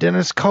home and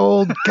dinner's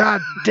cold.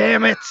 God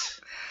damn it.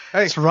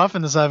 Hey, It's rough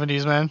in the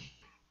 70s, man.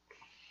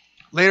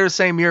 later the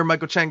same year,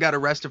 Michael Chen got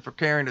arrested for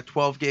carrying a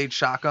 12-gauge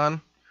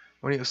shotgun.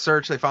 When he was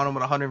searched, they found him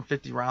with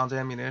 150 rounds of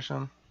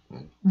ammunition.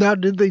 Now,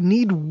 did they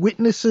need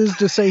witnesses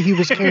to say he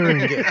was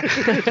carrying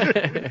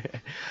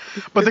it?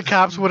 But the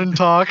cops wouldn't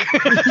talk.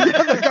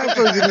 The cops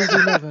are gonna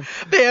do nothing.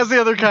 They asked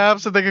the other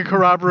cops if they could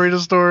corroborate a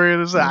story,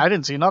 and they said, I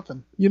didn't see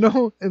nothing. You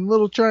know,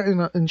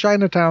 in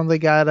Chinatown, they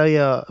got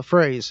a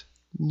phrase: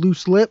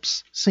 "Loose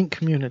lips sink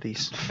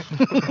communities."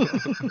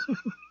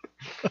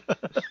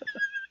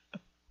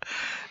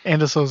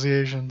 And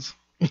associations.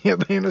 Yeah,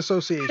 and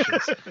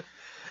associations.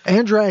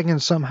 And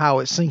dragons, somehow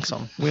it sinks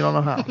them. We don't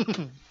know how.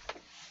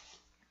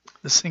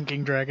 The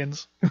sinking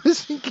dragons.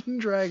 Sinking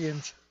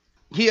dragons.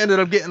 He ended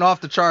up getting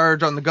off the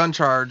charge on the gun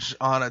charge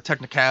on a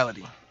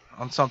technicality,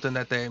 on something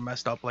that they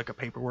messed up, like a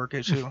paperwork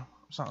issue or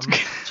something.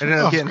 It ended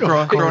up getting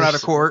thrown out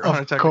of court on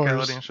a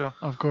technicality and shit.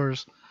 Of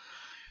course.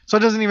 So it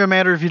doesn't even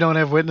matter if you don't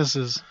have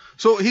witnesses.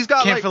 So he's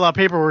got Can't fill out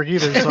paperwork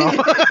either, so.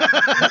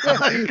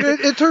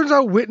 It turns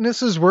out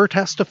witnesses were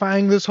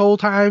testifying this whole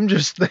time.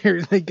 Just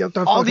they kept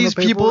on all fucking these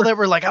the people paperwork. that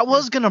were like, I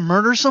was going to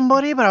murder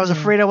somebody, but I was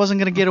afraid I wasn't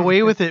going to get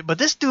away with it. But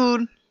this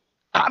dude,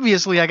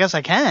 obviously, I guess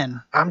I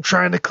can. I'm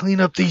trying to clean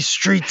up these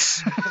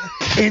streets,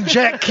 and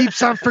Jack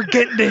keeps on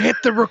forgetting to hit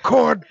the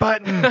record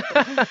button.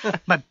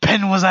 My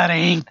pen was out of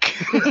ink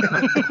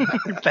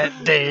that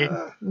day.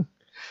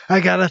 I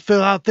gotta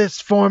fill out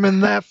this form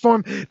and that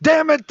form.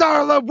 Damn it,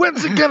 Darla,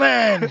 when's it gonna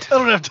end? I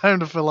don't have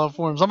time to fill out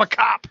forms. I'm a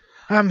cop.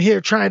 I'm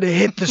here trying to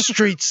hit the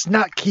streets,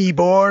 not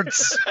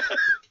keyboards.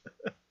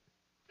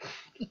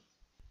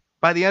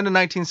 By the end of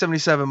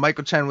 1977,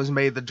 Michael Chen was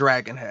made the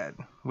Dragon Head,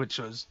 which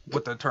was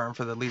what the term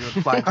for the leader of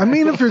the flag. I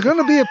mean, if you're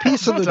gonna be a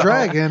piece of the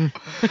dragon,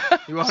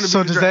 You wanna be So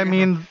the does that Dragon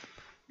mean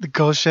the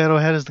ghost shadow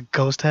head is the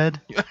ghost head?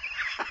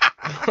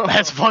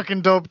 That's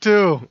fucking dope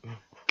too.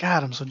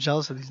 God, I'm so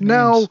jealous of these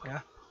now,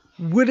 names.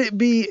 would it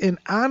be an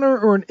honor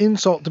or an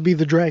insult to be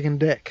the dragon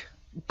dick?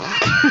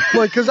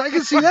 Like, because I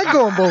can see that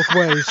going both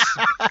ways.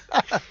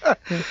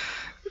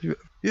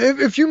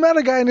 If you met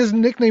a guy and his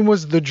nickname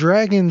was the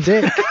Dragon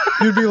Dick,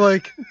 you'd be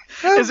like,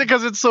 Is it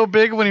because it's so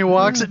big when he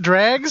walks it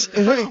drags?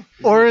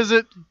 Or is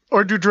it?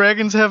 Or do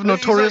dragons have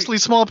notoriously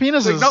small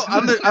penises? Like,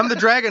 no, I'm the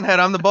Dragon Head.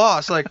 I'm the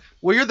boss. Like,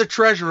 well, you're the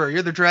treasurer.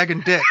 You're the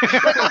Dragon Dick. Come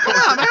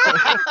on, man.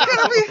 You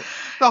gotta be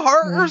the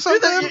heart or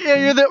something.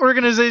 You're the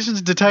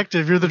organization's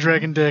detective. You're the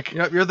dragon dick.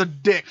 Yep, you're the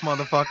dick,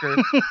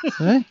 motherfucker.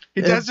 eh?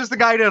 That's just the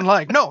guy he didn't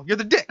like. No, you're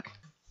the dick.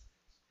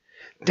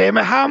 Damn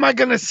it, how am I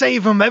gonna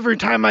save him? Every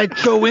time I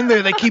go in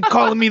there, they keep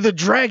calling me the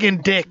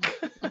Dragon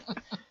Dick.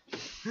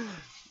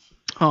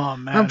 Oh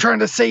man. I'm trying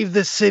to save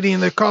this city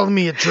and they're calling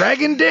me a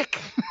Dragon Dick?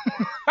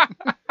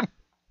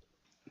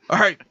 All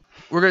right,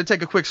 we're going to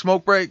take a quick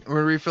smoke break. We're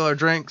going to refill our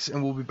drinks,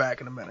 and we'll be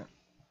back in a minute.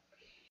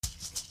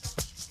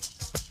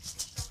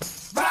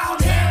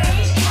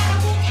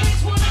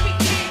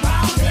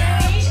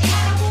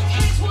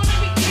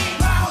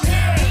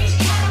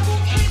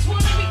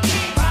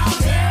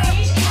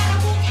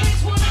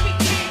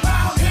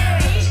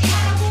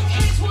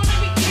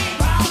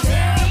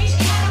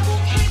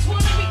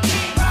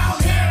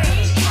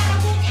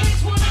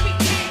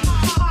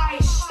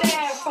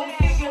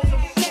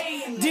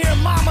 Dear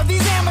mama,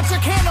 these amateur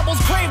cannibals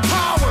crave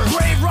power.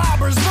 Grave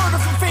robbers, murder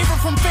from favor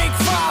from fake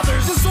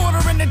fathers. Disorder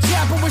in the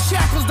chapel with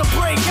shackles to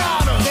break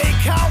out of. They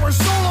cower,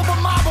 solo but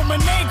mob 'em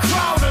and they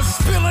crowd us.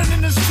 Spilling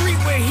in the street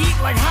with heat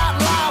like hot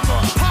lava.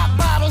 Pop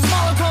bottles,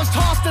 molotovs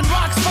tossed and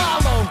rocks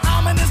follow.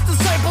 Ominous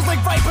disciples like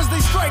vipers, they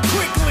strike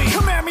quickly.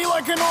 Come at me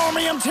like an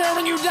army, I'm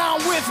tearing you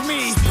down with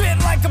me. Spit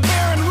like a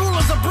baron,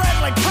 rulers of bread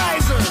like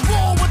Kaiser.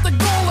 Roll with the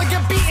goal and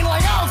get beaten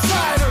like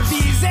outsiders.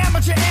 These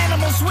amateur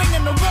animals swing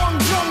in the wrong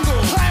jungle.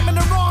 Climbing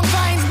the wrong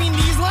vines mean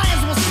these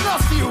lions will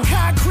snuff you.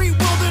 Concrete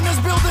wilderness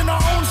building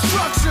our own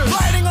structures.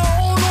 Writing our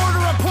own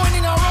order,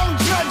 appointing our own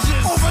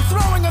judges.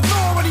 Overthrowing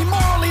authority,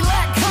 morally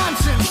lack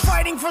conscience.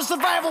 Fighting for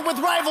survival with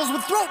rivals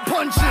with throat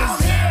punches.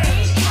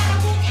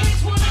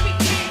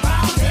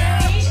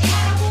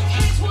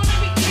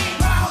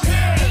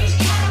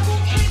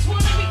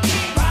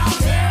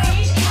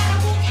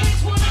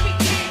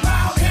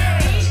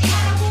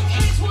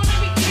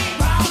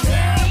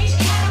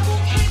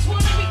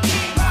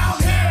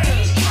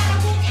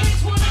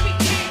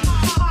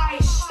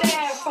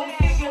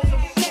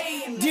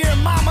 Dear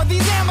mama,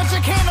 these amateur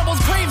cannibals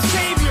crave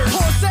saviors.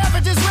 Poor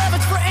savages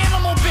ravage for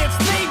animal bits.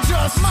 They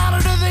just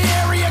monitor the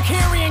area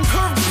carrying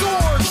curved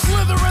swords.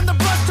 Slither in the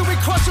brush till we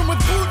crush them with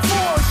brute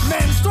force.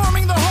 Men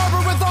storming the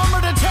harbor with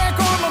armored attack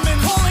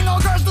armaments. Calling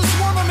all guards to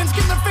swarm them and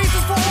skin their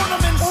faces for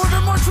ornaments.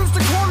 Order more troops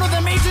to corner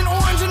them, Agent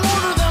Orange and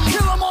mortar them.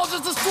 Kill them all,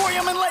 just destroy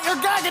them and let your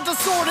guy get to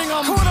sorting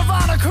them. Code of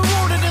honor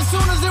corroded as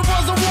soon as it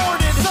was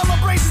awarded.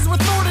 Celebrations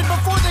were thwarted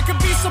before they could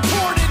be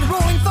supported.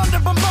 Rolling thunder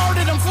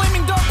bombarded them,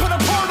 flaming dart put a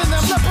part in them.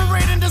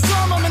 Separate and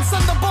disarm them and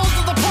send the bulls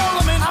to the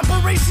parliament.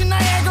 Operation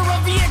Niagara,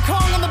 Viet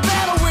Cong on the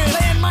battle with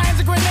landmines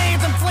and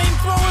grenades and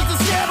flamethrowers to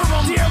scatter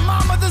them. Dear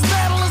mama, this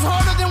battle is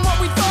harder than what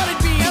we thought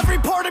it'd be. Every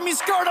part of me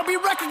scarred, I'll be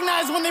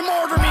recognized when they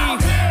mortar me.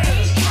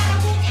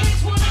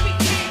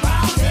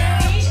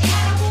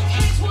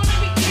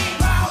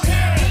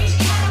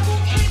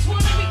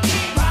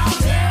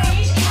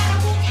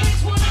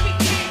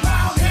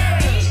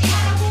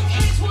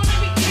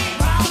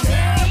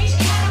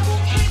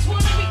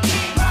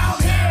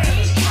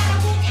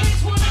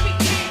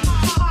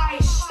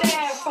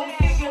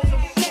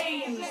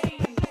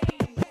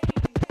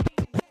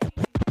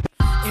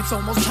 It's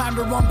almost time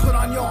to run, put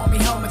on your army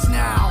helmets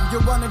now.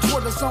 You're running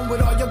toward the sun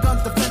with all your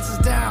guns, defenses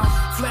down.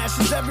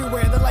 Flashes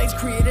everywhere, the lights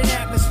create an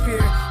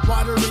atmosphere.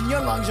 Water in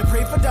your lungs, you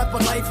pray for death,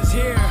 but life is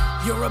here.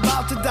 You're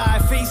about to die,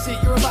 face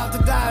it, you're about to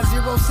die.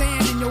 Zero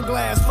sand in your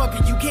glass, fuck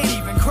it, you can't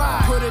even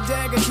cry. Put a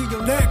dagger to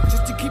your neck,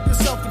 just to keep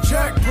yourself in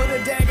check. Put a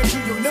dagger to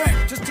your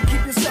neck, just to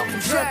keep yourself in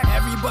check.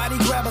 Everybody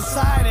grab a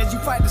side as you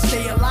fight to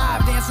stay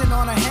alive. Dancing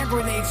on a hand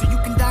grenade so you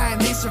can die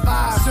and they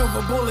survive.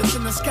 Silver bullets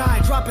in the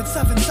sky, dropping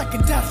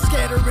 7-second death.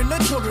 Scattering the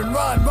children,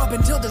 run, rub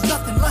until there's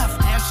nothing left.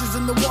 Ashes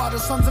in the water,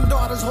 sons and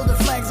daughters hold their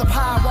flags up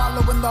high.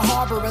 Wallow in the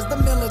harbor as the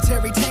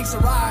military tanks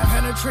arrive.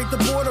 Penetrate the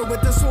border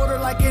with disorder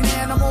like an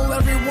animal.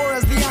 Every war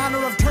has the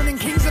honor of turning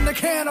kings into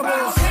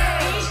cannibals.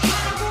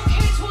 Cannibal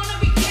kids wanna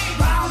be king.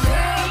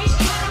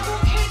 Cannibal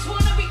kids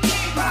wanna be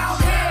king.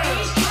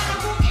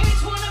 Cannibal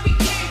kids wanna be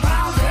king.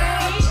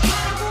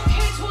 Cannibal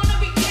kids wanna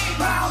be king.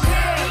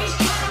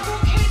 Cannibal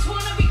kids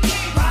wanna be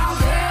king.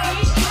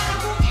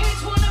 Cannibal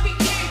kids wanna be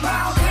king.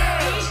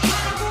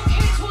 Cannibal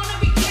kids wanna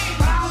be king.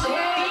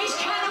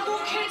 Cannibal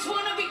kids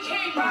wanna be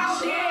king.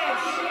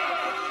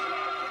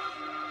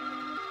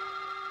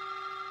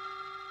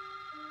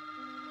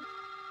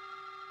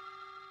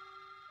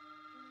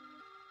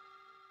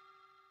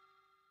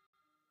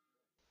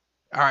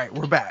 All right,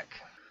 we're back.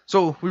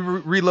 So we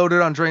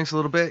reloaded on drinks a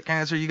little bit.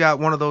 Cancer, you got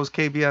one of those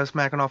KBS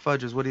Mackinac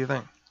fudges. What do you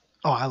think?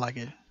 Oh, I like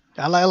it.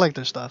 I like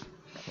their stuff.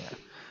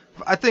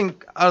 I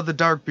think out of the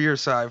dark beer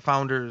side,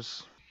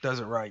 Founders does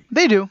it right.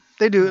 They do.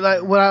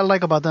 Like what I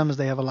like about them is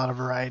they have a lot of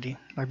variety.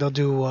 Like they'll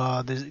do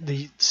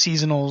the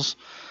seasonals,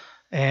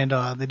 and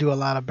they do a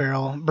lot of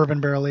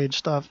bourbon barrel aged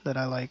stuff that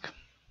I like.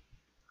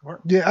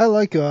 Yeah, I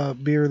like a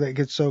beer that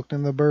gets soaked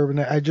in the bourbon.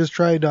 I just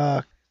tried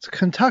it's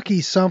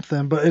Kentucky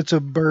something, but it's a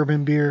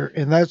bourbon beer,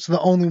 and that's the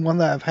only one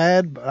that I've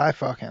had, but I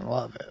fucking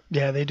love it.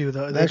 Yeah, they do.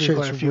 They That do shit's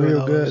quite a few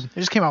real of those. good.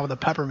 They just came out with a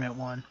peppermint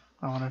one.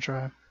 I want to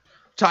try.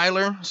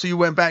 Tyler, so you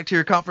went back to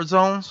your comfort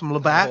zone, some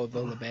Labatt. Oh,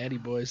 the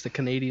Labatt boys, the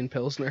Canadian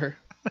Pilsner.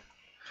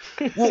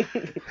 Well,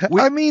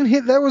 I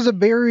mean, that was a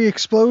berry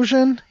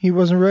explosion he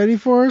wasn't ready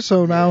for,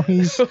 so now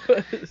he's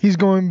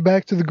going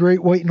back to the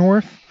Great White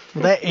North.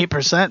 Well, that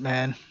 8%,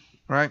 man.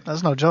 right?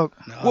 That's no joke.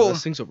 No, Well-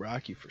 those things will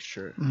rock you for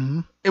sure. Mm-hmm.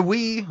 And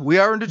we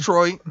are in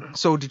Detroit,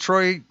 so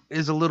Detroit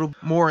is a little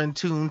more in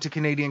tune to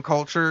Canadian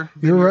culture.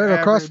 than You're your right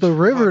across the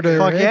average river there.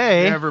 Fuck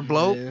eh? yeah. Never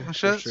bloat Yeah, and for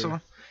shit. sure.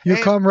 So You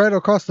Hey. come right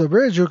across the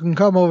bridge. You can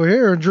come over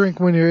here and drink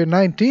when you're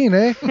 19,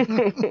 eh?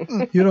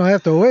 You don't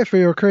have to wait for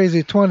your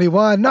crazy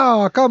 21.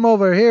 No, come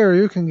over here.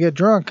 You can get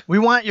drunk. We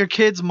want your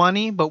kids'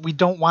 money, but we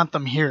don't want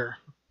them here.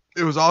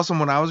 it was awesome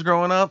when I was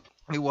growing up.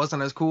 It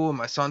wasn't as cool when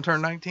my son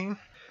turned 19.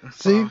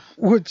 See,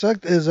 what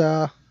sucked is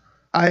I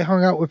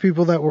hung out with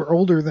people that were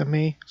older than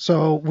me.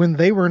 So when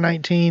they were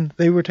 19,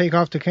 they would take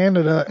off to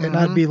Canada, and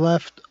I'd be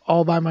left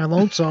all by my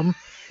lonesome.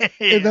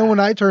 And then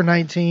when I turned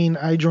 19,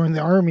 I joined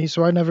the army,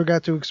 so I never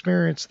got to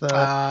experience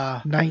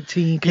the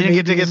 19. You didn't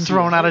get to get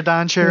thrown out of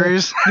Don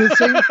Cherry's. The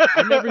same,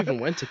 I never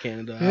even went to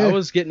Canada. Yeah. I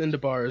was getting into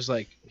bars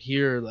like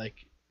here, like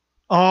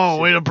Oh,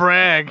 way to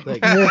brag.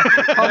 like Yeah.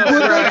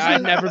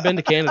 I'd never been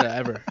to Canada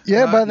ever.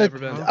 yeah, I've by never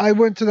been. I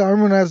went to the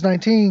army when I was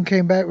 19,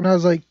 came back when I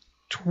was like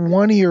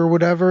 20 or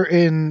whatever,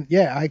 and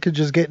yeah, I could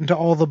just get into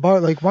all the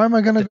bars. Like, why am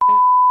I gonna?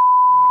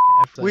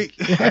 Like,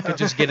 I could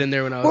just get in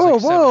there when I Whoa,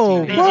 was like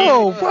whoa, 17.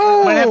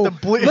 whoa, Might have whoa! to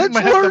bleep- Let's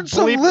might have to learn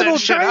some bleep that little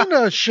shit out.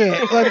 China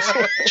shit. Let's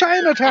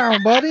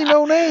Chinatown, buddy.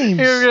 No names.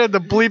 You're going to have to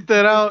bleep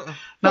that out.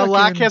 Now, Fucking-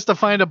 Locke has to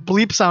find a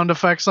bleep sound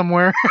effect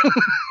somewhere.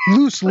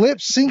 Loose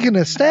lips sinking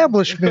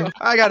establishment.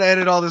 I gotta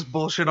edit all this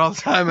bullshit all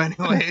the time,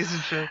 anyways.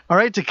 And shit. All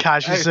right,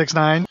 Takashi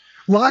 69.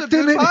 Locked It's a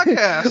in good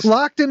podcast. it.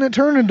 Locked in it.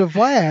 Turn into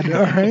Vlad.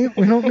 All right,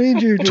 we don't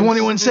need you. to-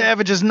 21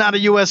 Savage is not a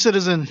U.S.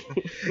 citizen.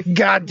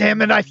 God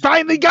damn it! I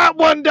finally got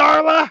one,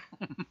 Darla.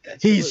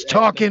 He's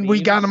talking.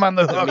 We got him on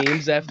the The hook.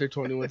 memes after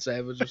 21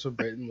 Savage was from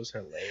Britain was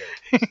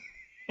hilarious.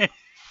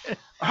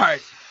 All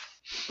right.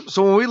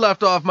 So when we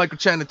left off, Michael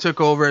Chen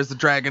took over as the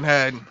Dragon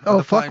Head. of Oh,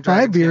 the Flying fuck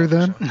my Dragons beer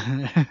Gambit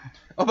then. Show.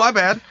 Oh, my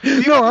bad. You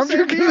No, got I'm the same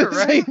drinking beer, the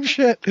right? same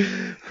shit.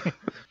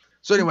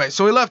 So anyway,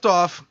 so we left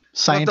off.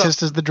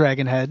 Scientist is the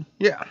dragon head.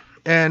 Yeah.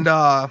 And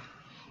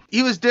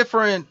he was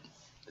different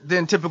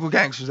than typical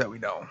gangsters that we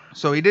know.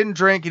 So he didn't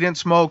drink, he didn't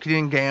smoke, he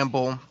didn't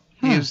gamble.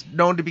 He was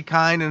known to be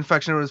kind and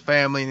affectionate with his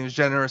family, and he was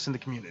generous in the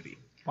community.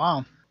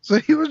 Wow. So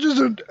he was just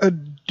a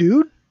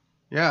dude.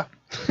 Yeah.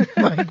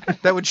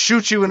 That would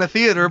shoot you in a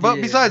theater. But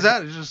Yeah. besides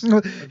that, it's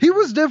just... He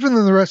was different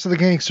than the rest of the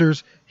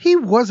gangsters. He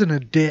wasn't a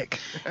dick.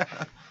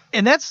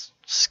 And that's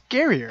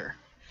scarier.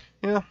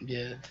 Yeah.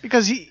 Yeah.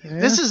 Because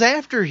this is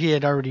after he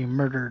had already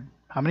murdered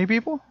how many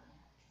people?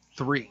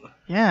 3.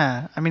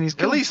 Yeah. I mean, he's At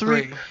killed least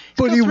three. 3.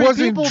 But he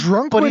wasn't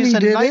drunk when he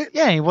did it.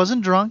 Yeah, he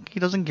wasn't drunk. He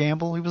doesn't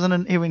gamble. He was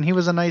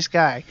a nice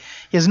guy.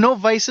 He has no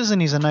vices,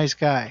 and he's a nice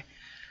guy.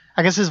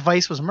 I guess his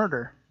vice was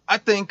murder. I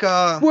think...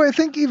 Well, I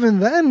think even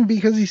then,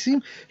 because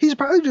he's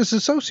probably just a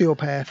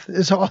sociopath,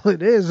 is all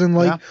it is, and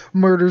like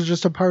murder's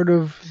just a part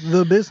of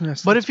the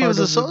business. But It's if he was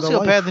a part of the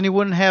life. sociopath, then he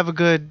wouldn't have a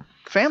good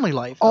family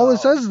life. All it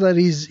says is that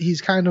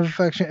he's kind of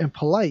affectionate and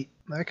polite.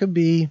 That could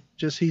be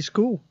just he's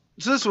cool.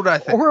 So this is what I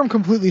think. Or I'm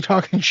completely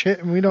talking shit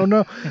and we don't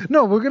know.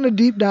 No, we're gonna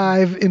deep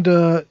dive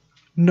into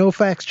no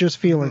facts, just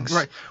feelings.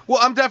 Right. Well,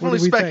 I'm definitely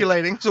What do we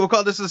speculating, so we'll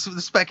call this the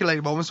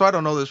speculating moment. So I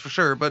don't know this for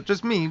sure, but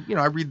just me,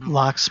 I read.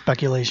 Lock's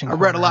speculation. I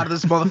read a corner. lot of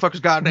this motherfucker's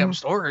goddamn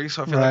story,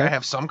 so I feel like I Right.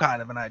 have some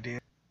kind of an idea.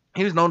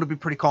 He was known to be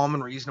pretty calm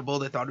and reasonable.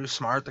 They thought he was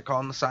smart. They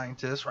called him the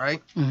scientist,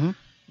 right? Mm-hmm.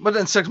 But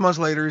then 6 months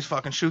later, he's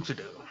fucking shoots a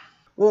dude.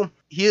 Well,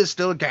 he is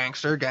still a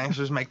gangster.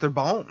 Gangsters make their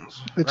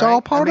bones. It's right?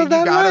 all part I mean, of that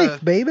you gotta-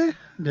 life, baby.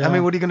 Yeah. I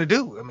mean, what are you gonna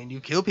do? I mean, you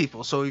kill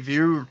people. So if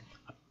you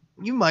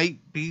might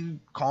be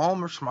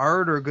calm or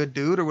smart or a good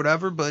dude or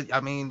whatever, but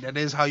I mean, that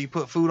is how you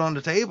put food on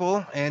the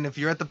table. And if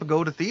you're at the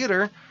Pagoda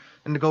Theater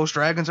and the Ghost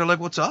Dragons are like,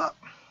 "What's up?"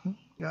 You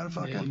gotta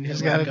fucking, you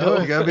just gotta do you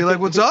it. gotta be like,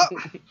 "What's up?"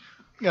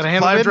 Gotta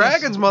handle Flying business.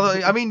 Dragons,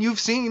 mother. I mean, you've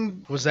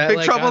seen Was that Big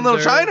like Trouble in on Little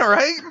their- China,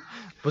 right?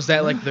 Was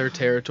that like their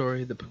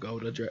territory, the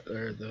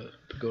the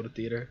Pagoda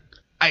Theater?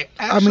 I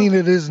I mean,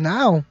 it is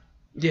now.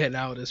 Yeah,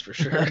 now it is for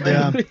sure.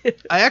 Yeah.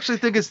 I actually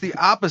think it's the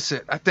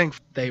opposite. I think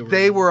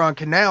they were on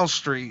Canal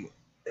Street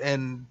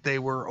and they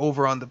were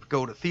over on the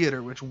Pagoda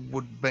Theater, which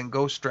would have been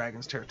Ghost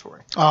Dragons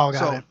territory. Oh, got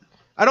So it.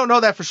 I don't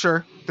know that for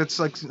sure. That's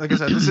like I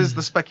said, this is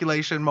the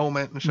speculation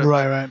moment and shit.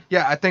 Right.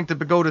 Yeah, I think the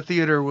Pagoda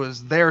Theater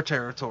was their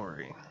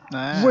territory.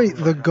 Ah. Wait,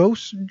 the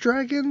ghost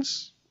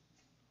dragons?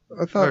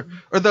 I thought.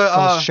 Or the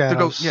Ghost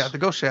Shadows. the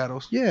Ghost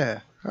Shadows. Yeah.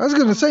 I was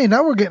gonna say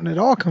now we're getting it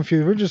all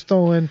confused. We're just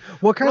throwing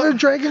what kind of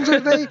dragons are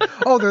they?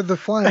 Oh, they're the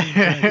flying.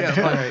 dragons.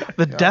 Yeah, All right.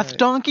 The Death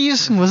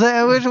Donkeys? Was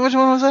that which one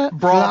was that?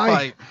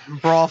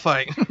 Brawl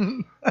fight.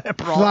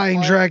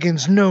 Flying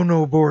dragons know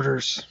no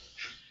borders.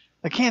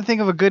 I can't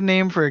think of a good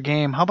name for a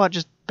game. How about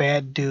just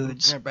bad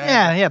dudes? Yeah,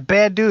 bad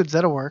bad dudes.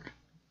 That'll work.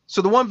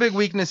 So the one big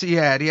weakness he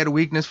had a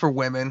weakness for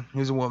women. He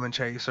was a woman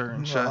chaser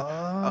and shit.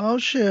 Oh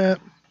shit!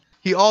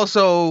 He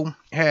also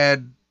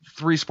had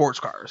 3 sports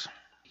cars.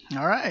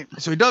 All right.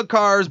 So he dug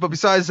cars, but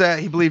besides that,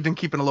 he believed in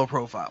keeping a low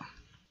profile.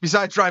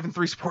 Besides driving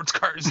 3 sports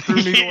cars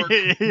through New York.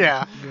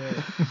 Yeah.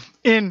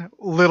 In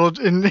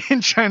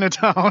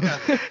Chinatown.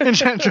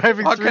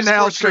 Driving On through Canal sports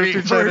cars Street,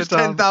 through there's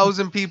Chinatown.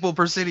 10,000 people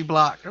per city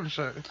block. I'm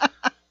sure.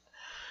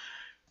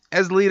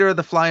 As leader of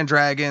the Flying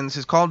Dragons,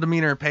 his calm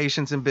demeanor and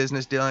patience in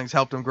business dealings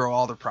helped him grow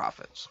all their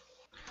profits.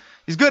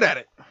 He's good at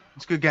it.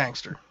 He's a good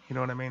gangster. You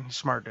know what I mean? He's a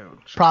smart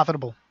dude.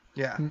 Profitable.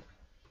 Yeah.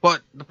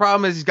 But the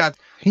problem is He got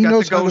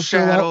knows the how to Ghost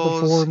fill out the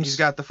Shadows, forms. he's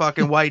got the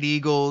fucking White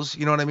Eagles,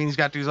 you know what I mean? He's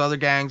got these other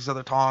gangs,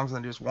 other tongs,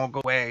 and they just won't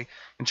go away.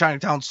 And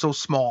Chinatown's so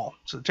small.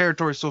 So the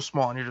territory's so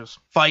small, and you're just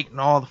fighting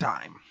all the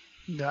time.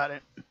 Got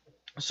it.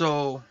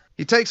 So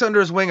he takes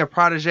under his wing a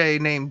protege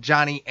named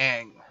Johnny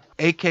Ang,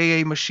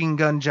 a.k.a. Machine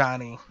Gun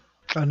Johnny.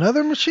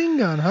 Another machine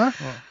gun, huh?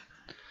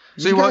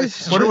 So he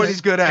wants, wonder what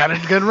he's good at.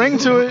 Got a good ring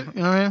to it.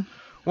 You know what I mean?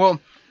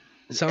 Well,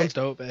 It sounds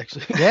dope,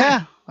 actually.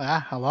 Yeah.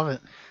 I love it.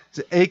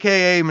 it's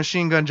a.k.a.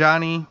 Machine Gun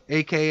Johnny,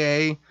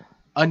 a.k.a.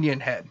 Onion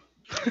Head.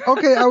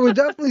 Okay, I would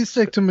definitely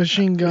stick to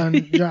machine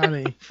gun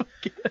Johnny.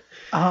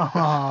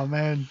 Oh,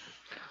 man.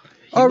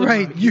 All looks-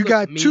 right, he you looks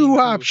got mean, 2 too.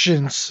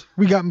 options.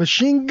 We got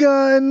machine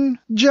gun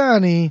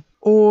Johnny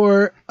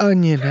or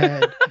onion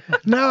head.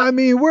 Now, I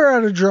mean, we're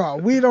at a draw.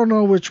 We don't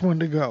know which one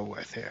to go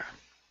with here.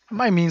 It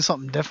might mean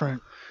something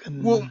different.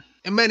 Well,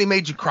 and many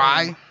made you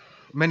cry.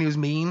 Many was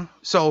mean.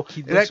 So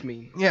He looks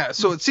mean. Yeah,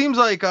 so it seems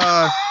like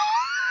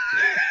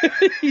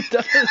He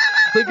does.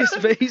 Look at his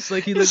face.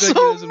 Like he looks So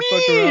like he doesn't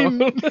fuck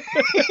around.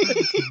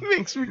 He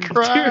makes me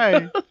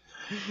cry.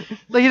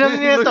 Like he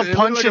doesn't even have to he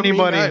punch looked like a mean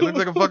anybody. guy. He looks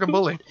like a fucking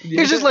bully.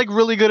 He's just like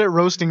really good at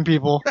roasting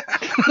people.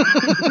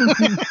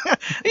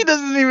 He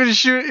doesn't even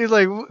shoot. He's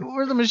like,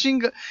 "Where's the machine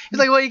gun?" He's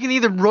like, "Well, he can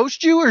either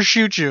roast you or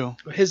shoot you."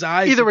 His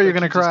eyes. Either look way, you're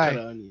like gonna he just cry. cut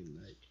an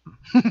onion,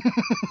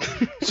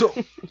 like. So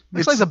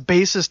It's like the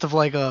bassist of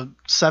like a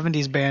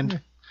 '70s band.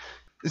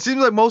 it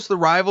seems like most of the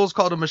rivals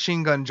called him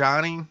Machine Gun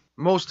Johnny.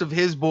 Most of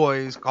his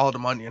boys called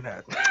him Onion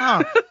Head.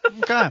 Oh,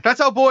 okay. That's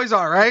how boys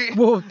are, right?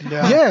 Well,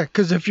 Yeah. yeah,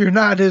 because if you're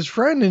not his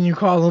friend and you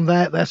call him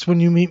that, that's when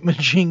you meet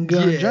machine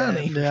gun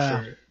Johnny.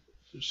 Yeah.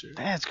 For sure.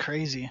 That's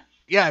crazy.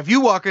 Yeah, if you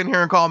walk in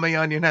here and call me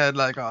Onion Head,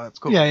 like, oh, that's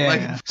cool. Yeah,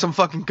 like yeah. some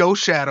fucking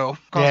ghost shadow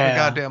calls me Yeah.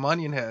 goddamn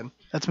Onion Head.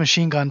 That's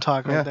machine gun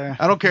talk right Yeah. there.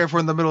 I don't care if we're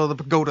in the middle of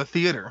the Pagoda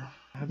Theater.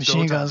 It's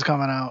Machine go time. guns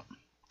coming out.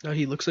 No,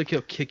 he looks like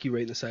he'll kick you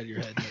right in the side of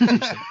your head.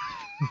 Seriously.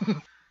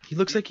 He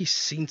looks like he's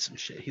seen some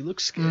shit. He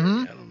looks scary.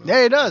 Mhm. I don't know.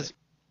 Yeah, he does.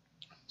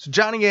 So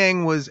Johnny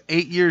Yang was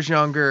 8 years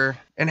younger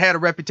and had a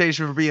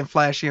reputation for being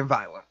flashy and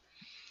violent.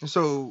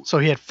 So So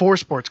he had 4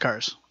 sports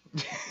cars.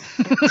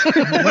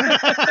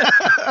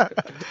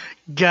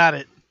 Got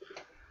it.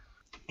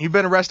 he'd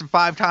been arrested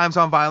 5 times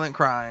on violent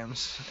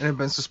crimes and had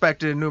been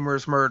suspected in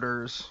numerous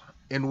murders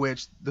in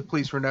which the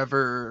police were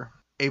never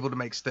able to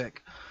make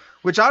stick.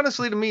 Which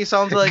honestly to me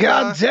sounds like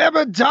God damn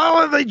it,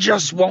 Dollar, they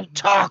just won't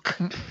talk.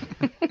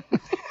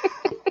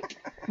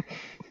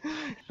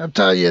 I'm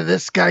telling you,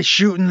 this guy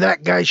shooting,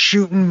 that guy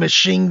shooting,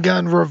 machine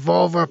gun,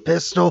 revolver,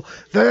 pistol.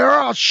 They're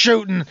all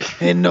shooting,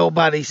 and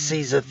nobody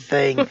sees a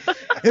thing.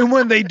 And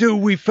when they do,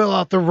 we fill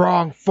out the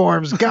wrong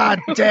forms. God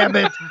damn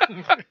it.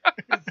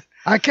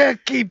 I can't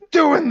keep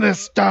doing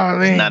this,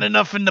 darling. Not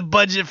enough in the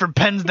budget for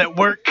pens that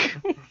work.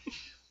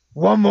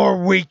 One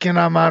more week and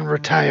I'm on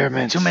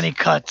retirement. Too many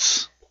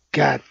cuts.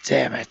 God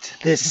damn it.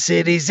 This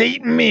city's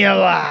eating me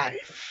alive.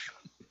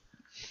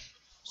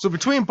 So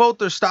between both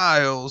their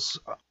styles,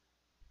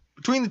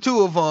 between the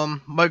two of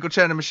them, Michael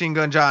Chen and Machine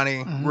Gun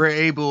Johnny were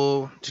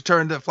able to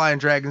turn the Flying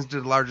Dragons into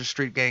the largest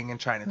street gang in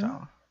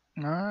Chinatown.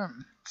 All right.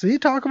 So you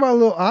talk about a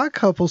little odd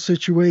couple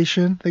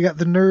situation. They got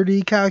the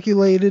nerdy,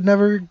 calculated,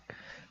 never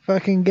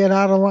fucking get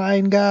out of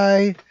line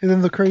guy, and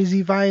then the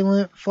crazy,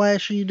 violent,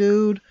 flashy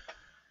dude.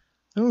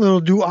 A little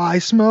do I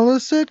smell a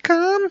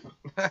sitcom?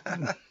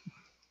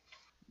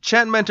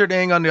 Chen mentored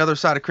Ng on the other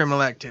side of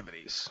criminal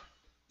activities.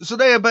 So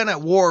they have been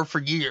at war for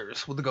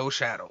years with the Ghost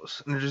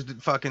Shadows. And they're just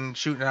fucking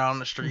shooting out on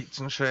the streets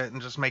and shit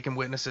and just making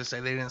witnesses say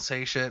they didn't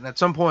say shit. And at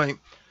some point,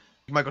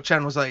 Michael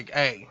Chen was like,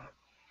 hey,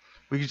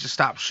 we could just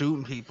stop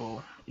shooting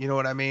people. You know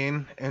what I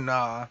mean? And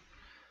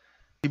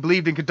he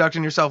believed in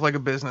conducting yourself like a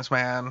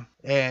businessman.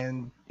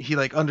 And he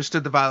like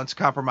understood the violence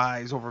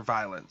compromise over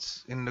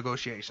violence in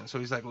negotiations. So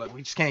he's like, look,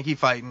 we just can't keep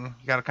fighting.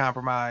 You got to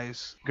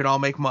compromise. You can all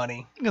make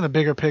money. In the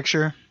bigger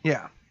picture.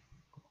 Yeah.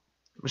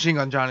 Machine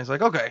Gun Johnny's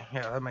like, okay,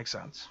 yeah, that makes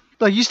sense.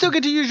 Like, you still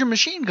get to use your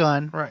machine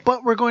gun, Right.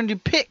 but we're going to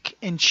pick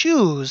and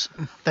choose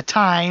the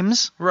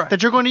times Right.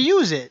 that you're going to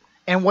use it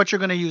and what you're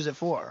going to use it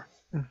for.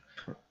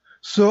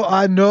 So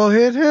I no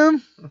hit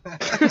him?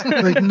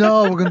 Like,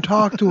 no, we're going to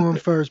talk to him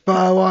first, but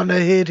I want to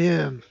hit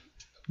him.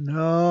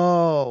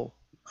 No.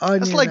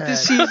 It's like the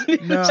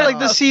season. No. It's like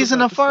the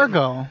season of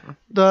Fargo.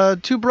 The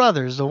two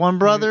brothers. The one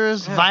brother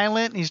is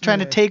violent. He's trying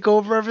to take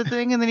over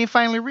everything, and then he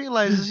finally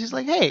realizes he's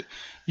like, "Hey,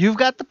 you've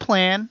got the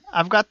plan.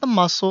 I've got the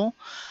muscle.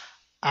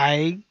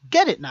 I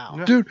get it now,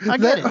 Dude, I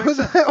get it."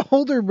 that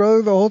older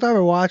brother, the whole time I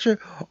watch it,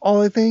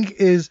 all I think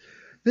is,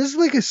 this is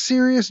like a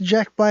serious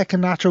Jack Black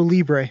and Nacho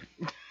Libre.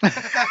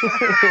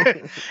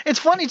 It's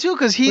funny too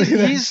because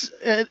he's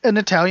an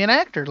Italian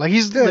actor. Like,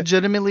 he's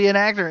legitimately an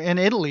actor in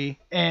Italy,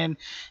 and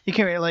he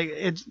can't like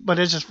it's. But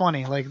it's just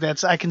funny. Like,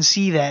 I can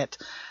see that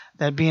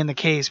being the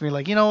case. Be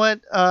like, you know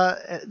what?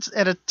 It's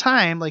at a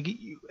time like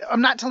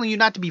I'm not telling you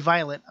not to be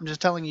violent. I'm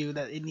just telling you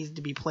that it needs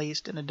to be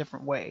placed in a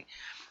different way,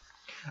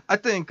 I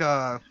think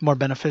more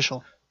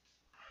beneficial.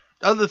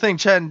 other thing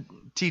Chen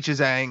teaches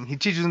Aang, he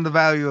teaches him the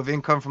value of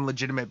income from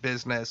legitimate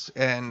business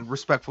and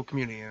respectful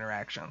community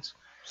interactions.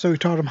 So he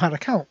taught him how to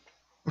count.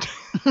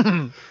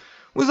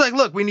 Was like,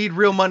 look, we need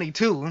real money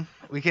too.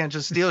 We can't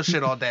just steal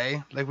shit all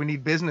day. Like, we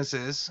need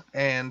businesses,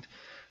 and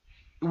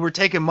we're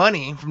taking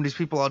money from these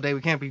people all day.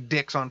 We can't be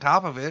dicks on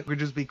top of it. We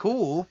just be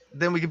cool.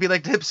 Then we could be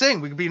like Hip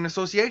Sing. We could be an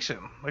association.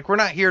 Like, we're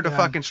not here to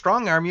fucking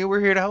strong arm you. We're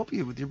here to help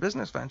you with your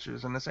business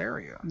ventures in this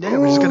area. Yeah,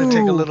 we're just gonna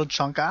take a Ooh. little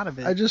chunk out of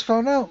it. I just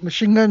found out,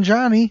 Machine Gun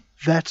Johnny,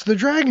 that's the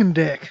dragon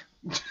dick.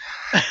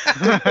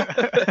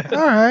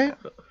 All right.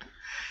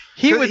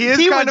 He would is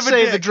kind of a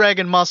say dick. the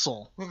dragon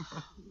muscle,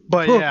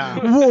 but yeah,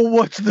 Whoa,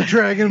 what's the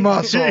dragon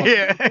muscle?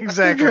 yeah,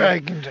 exactly,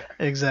 Dragon dick.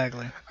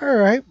 exactly. All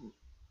right.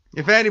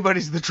 If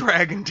anybody's the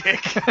dragon dick,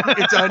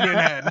 it's Onion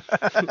Head.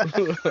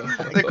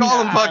 They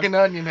call him fucking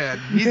Onion Head.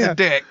 He's a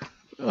dick.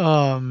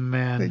 Oh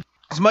man,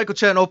 So Michael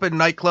Chen opened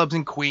nightclubs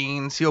in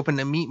Queens. He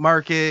opened a meat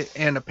market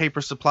and a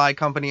paper supply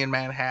company in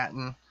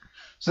Manhattan.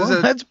 So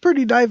Well, that's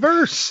pretty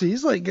diverse.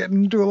 He's like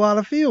getting into a lot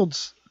of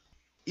fields.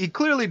 he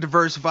clearly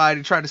diversified.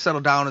 He tried to settle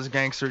down as a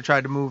gangster. He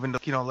tried to move into,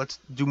 let's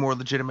do more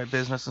legitimate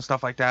business and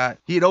stuff like that.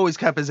 He had always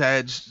kept his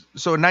edge.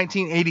 So in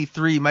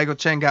 1983, Michael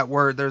Chen got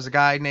word there's a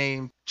guy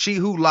named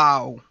Chi-Hu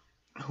Lao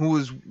who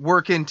was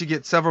working to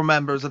get several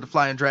members of the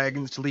Flying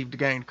Dragons to leave the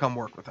gang to come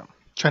work with him.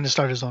 trying to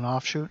start his own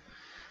offshoot.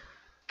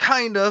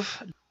 Kind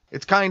of.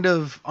 It's kind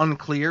of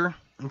unclear.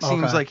 It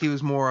seems Okay. like he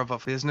was more of a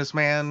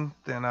businessman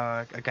than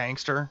a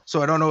gangster.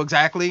 So I don't know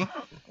exactly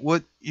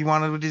what he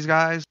wanted with these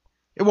guys.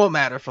 It won't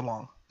matter for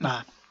long.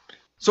 Nah,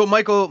 So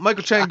Michael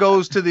Chen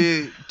goes to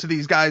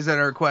these guys that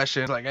are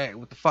questioned, like, hey,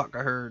 what the fuck? I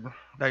heard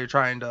that you're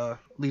trying to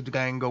leave the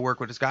gang and go work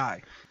with this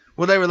guy.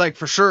 Well, they were like,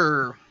 for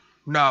sure,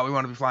 no, we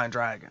want to be Flying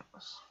Dragons.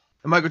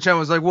 And Michael Chen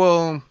was like,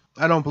 well,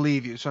 I don't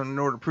believe you. So in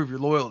order to prove your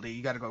loyalty,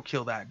 you got to go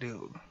kill that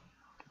dude.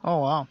 oh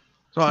wow,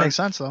 So makes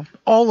sense though.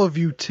 All of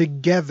you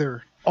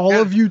together. All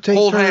of you take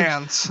hold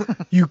turns. hands.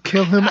 You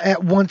kill him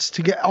at once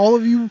together. All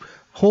of you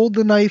hold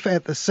the knife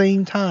at the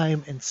same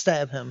time and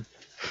stab him.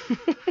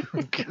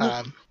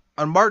 God,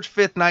 On March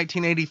 5th,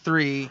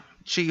 1983,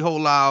 Chi-Ho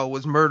Lao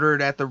was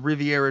murdered at the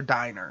Riviera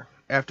Diner.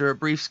 After a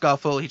brief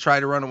scuffle, he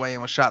tried to run away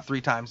and was shot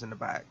 3 times in the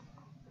back.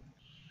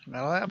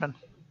 that'll happen.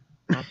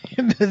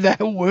 That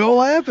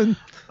will happen.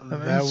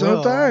 That will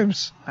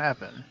Sometimes.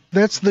 happen.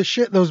 That's the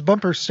shit those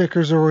bumper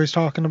stickers are always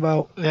talking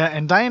about. Yeah,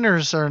 and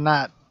diners are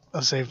not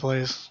a safe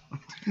place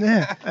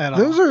Yeah. at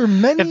Those all. are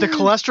many. If the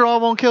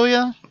cholesterol won't kill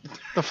you,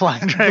 the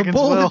Flying the Dragons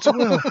bullets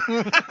will.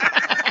 will.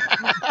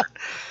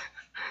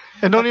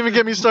 And don't even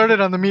get me started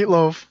on the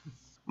meatloaf.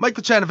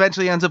 Michael Chen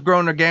eventually ends up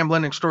growing their gambling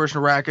and extortion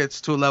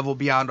rackets to a level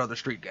beyond other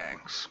street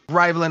gangs,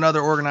 rivaling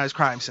other organized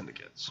crime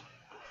syndicates.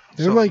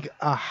 They're So- like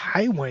a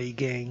highway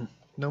gang.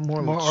 No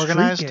more, More like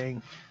organized? Street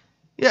gang.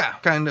 Yeah,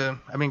 kind of.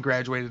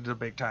 Graduated to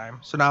big time.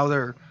 So now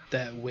they're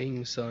That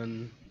Wing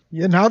Sun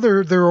Yeah, now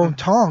they're their own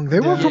tong. They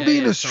went from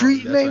being a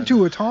street tong, name that's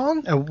to a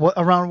tong.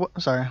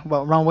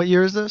 Around what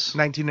year is this?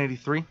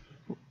 1983.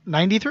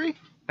 93?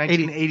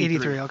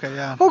 1983. Okay,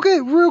 yeah. Okay,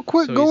 real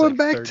quick, So he's going like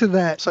back 30. to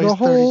that, So the he's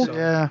 30, whole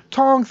yeah.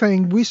 tong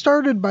thing. We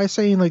started by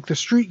saying like the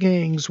street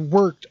gangs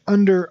worked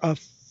under a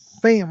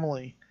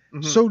family.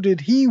 Mhm. So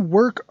did he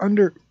work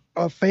under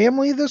a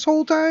family this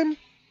whole time,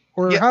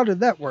 or Yeah. how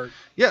did that work?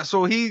 Yeah,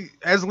 so he,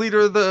 as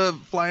leader of the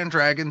Flying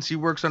Dragons, he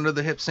works under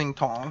the Hip Sing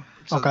Tong.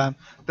 So Okay.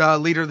 The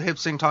leader of the Hip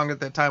Sing Tong at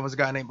that time was a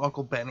guy named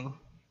Uncle Benny.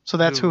 So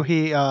that's who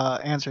he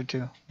answered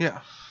to. Yeah.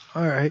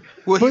 All right,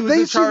 Well, he but was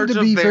they in charge seemed to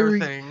of be their very.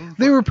 thing.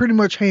 They were pretty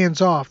much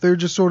hands off. They're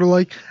just sort of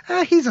like,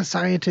 he's a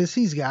scientist,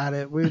 he's got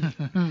it.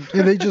 And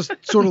they just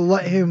sort of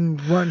let him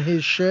run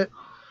his shit.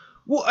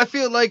 Well, I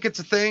feel like it's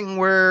a thing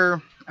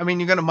where, I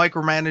mean, you're going to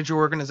micromanage your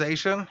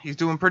organization. He's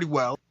doing pretty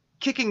well.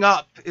 Kicking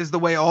up is the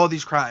way all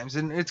these crimes,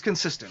 and it's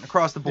consistent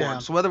across the board. Yeah.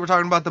 So whether we're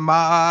talking about the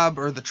mob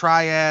or the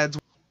triads,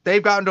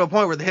 they've gotten to a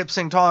point where the Hip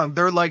Sing Tong,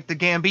 they're like the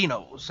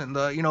Gambinos, and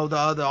the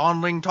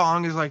Onling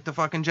Tong is like the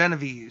fucking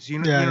Genovese. You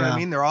know what I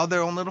mean? They're all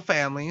their own little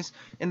families,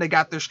 and they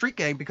got their street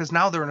gang because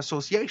now they're an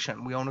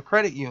association. We own a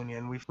credit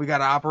union. We got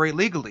to operate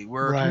legally.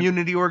 We're a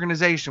community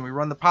organization. We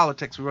run the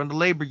politics. We run the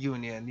labor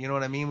union. You know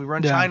what I mean? We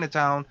run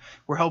Chinatown.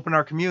 We're helping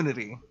our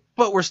community,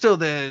 but we're still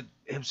the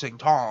Hip Sing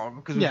Tong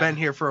because we've been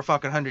here for a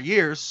fucking 100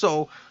 years.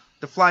 So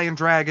the Flying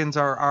Dragons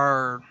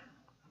are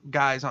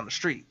guys on the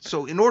street.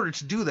 So in order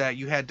to do that,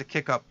 you had to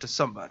kick up to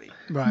somebody.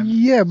 Right.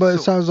 Yeah, but it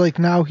So- sounds like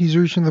now he's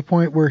reaching the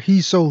point where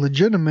he's so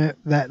legitimate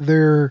that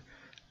they're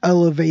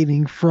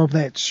elevating from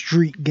that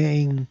street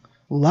gang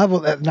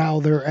level that now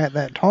they're at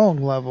that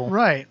tong level.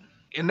 Right.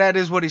 And that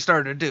is what he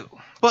started to do.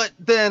 But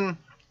then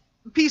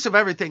a piece of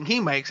everything he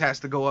makes has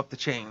to go up the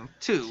chain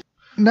too.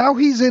 Now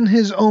he's in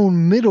his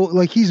own middle,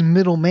 like he's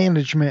middle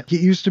management.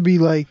 It used to be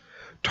like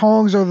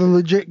tongs are the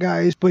legit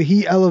guys, but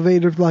he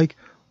elevated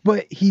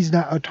but he's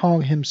not a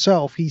tong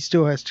himself. He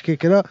still has to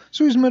kick it up.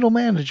 So he's middle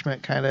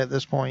management kind of at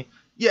this point.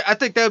 Yeah, I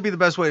think that would be the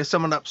best way to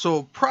sum it up.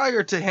 So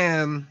prior to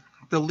him,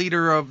 the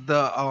leader of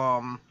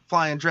the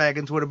Flying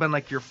Dragons would have been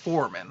like your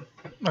foreman.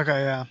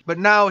 Okay, yeah. But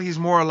now he's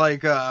more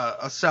like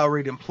a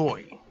salaried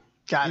employee.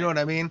 Got You it. know what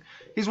I mean?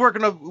 He's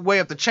working way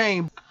up the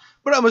chain.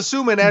 But I'm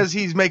assuming as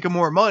he's making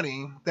more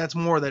money, that's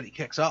more that he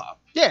kicks up.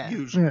 Yeah.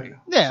 Usually.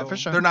 Yeah, So for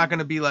sure. They're not going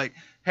to be like,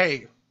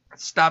 hey,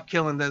 stop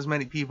killing as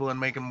many people and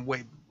make them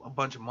wait a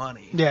bunch of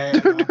money. Yeah.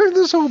 During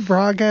this whole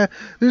broadcast,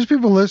 there's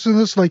people listening to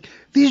this like,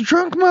 these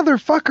drunk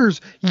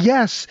motherfuckers.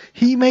 Yes,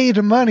 he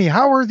made money.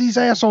 How are these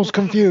assholes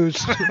confused?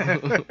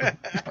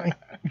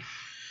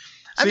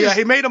 So yeah,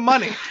 he made him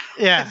money.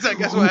 Yeah. That's, I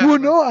guess, what Well,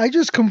 happened. no, I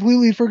just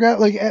completely forgot.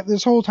 Like, at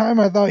this whole time,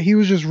 I thought he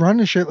was just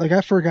running shit. Like,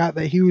 I forgot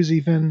that he was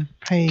even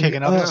paying.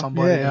 Kicking up to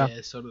somebody, yeah.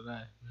 Yeah, so did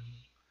I.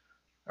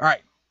 All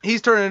right.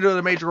 He's turning into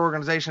a major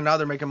organization. Now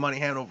they're making money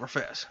hand over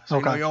fist. So,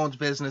 Okay. he owns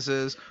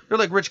businesses. They're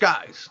like rich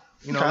guys.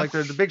 Okay. Like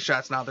they're the big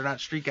shots now. They're not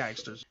street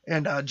gangsters.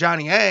 And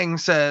Johnny Yang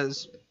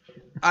says,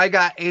 I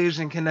got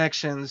Asian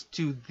connections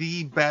to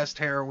the best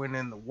heroin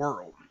in the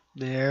world.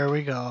 There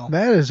we go.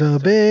 That is a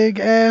big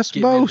ass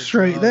Getting into boast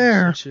right drugs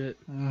there. and shit.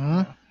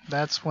 hmm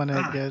That's when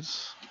it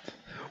gets.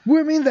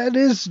 Well, I mean, that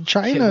is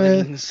China.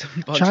 Killings, a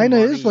bunch of China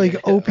is money.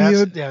 like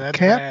opiate that's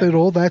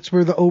capital. That's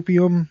where the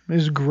opium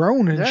is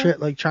grown and Yeah. shit.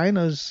 Like,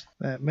 China's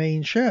that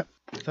main shit.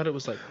 I thought it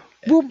was like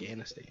Well,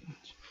 Afghanistan.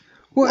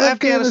 Well,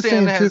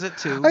 Afghanistan has too. it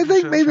too. I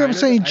think for maybe sure. I'm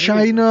saying I didn't even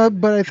China, know.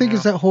 but I think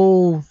it's that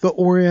whole the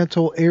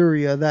Oriental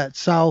area, that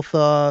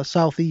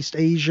Southeast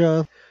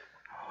Asia.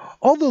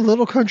 All the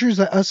little countries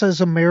that us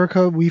as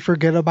America we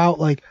forget about,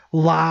 like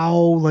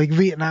Laos, like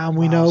Vietnam,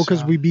 we know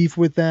because yeah. we beef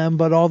with them.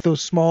 But all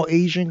those small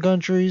Asian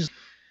countries,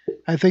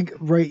 I think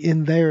right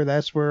in there,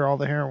 that's where all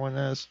the heroin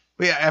is.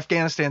 But yeah,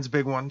 Afghanistan's a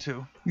big one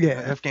too. Yeah.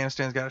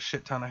 Afghanistan's got a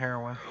shit ton of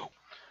heroin.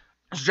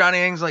 So Johnny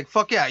Yang's like,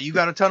 fuck yeah, you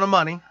got a ton of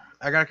money.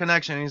 I got a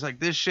connection. And he's like,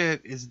 this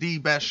shit is the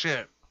best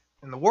shit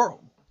in the world.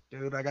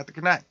 Dude, I got the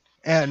connect.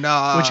 And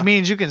Which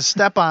means you can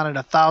step on it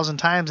 1,000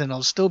 times and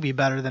it'll still be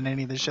better than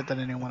any of the shit that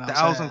anyone else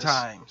 1,000 has.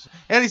 times.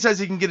 And he says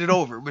he can get it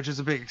over, which is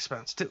a big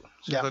expense too.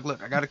 So Yeah. he's like,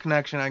 look, I got a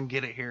connection. I can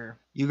get it here.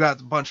 You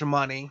got a bunch of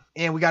money.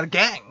 And we got a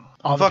gang.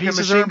 All the Fucking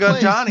pieces are Machine in Gun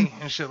place. Johnny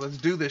and shit. Let's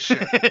do this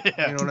shit.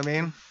 You know what I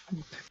mean?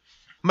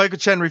 Michael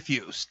Chen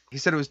refused. He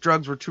said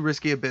drugs were too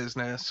risky a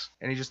business,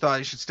 and he just thought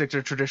he should stick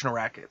to traditional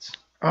rackets.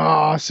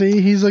 Oh,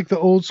 see, he's like the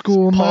old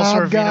school Paul mob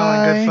Sorvino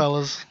guy. and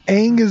Goodfellas.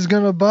 Aang is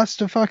gonna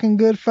bust a fucking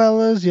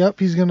Goodfellas. Yep,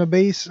 he's gonna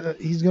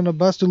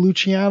bust a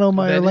Luciano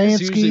That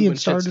is usually Myrlansky when and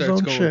start shit his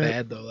starts own going shit.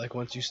 bad though. Like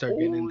once you start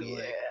getting into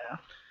like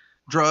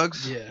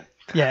Drugs? yeah.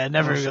 Yeah, it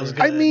never Oh, goes sure. good.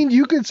 I mean,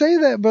 you could say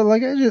that, but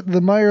like the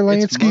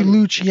Myrlansky, money.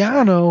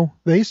 Luciano,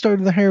 they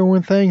started the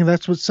heroin thing, and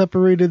that's what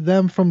separated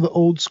them from the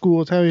old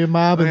school Italian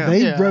mob, Oh, and yeah.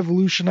 they Yeah.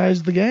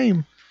 revolutionized the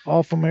game,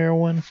 all from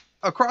heroin.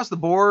 Across the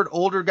board,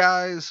 older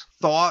guys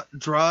thought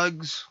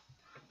drugs.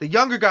 The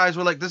younger guys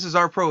were like, this is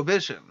our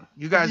prohibition.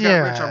 You guys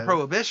got rich Yeah. on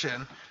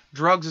prohibition.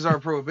 Drugs is our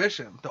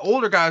prohibition. The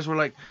older guys were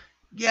like,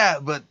 Yeah,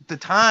 but the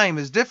time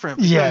is different.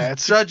 Because Yeah,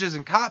 it's- judges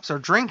and cops are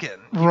drinking.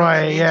 You know what Right,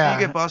 I mean? yeah. So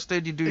you get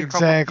busted, you do your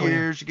couple Exactly. of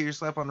years, you get your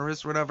slap on the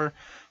wrist or whatever.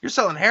 You're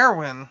selling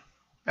heroin.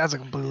 That's a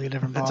completely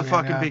different That's a ballgame,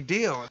 fucking yeah. big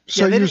deal.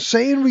 So they you're didn't-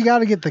 saying we got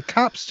to get the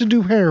cops to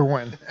do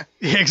heroin?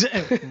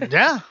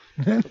 Yeah.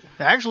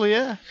 Actually,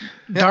 yeah.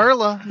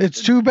 Darla.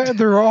 It's too bad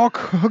they're all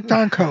hooked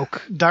on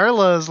coke.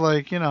 Darla is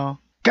like, you know.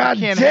 God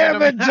can't damn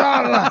have it,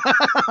 Darla!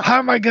 How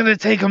am I gonna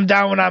take him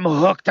down when I'm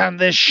hooked on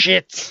this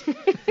shit?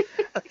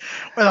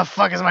 Where the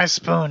fuck is my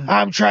spoon?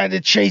 I'm trying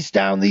to chase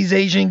down these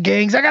Asian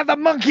gangs. I got the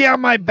monkey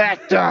on my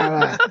back,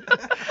 Darla.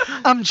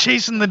 I'm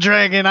chasing the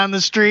dragon on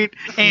the street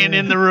and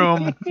in the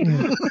room.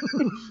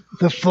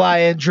 The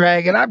flying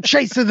dragon. I'm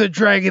chasing the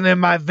dragon in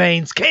my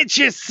veins. Can't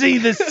you see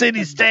the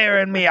city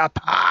staring me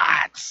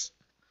apart?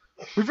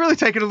 We've really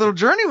taken a little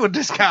journey with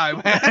this guy,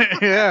 man.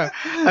 Yeah.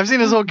 I've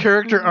seen his whole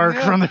character arc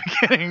from the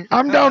beginning.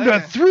 I'm down to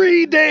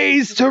 3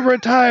 days to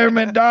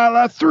retirement,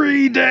 Darla.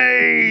 3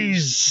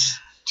 days.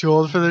 Too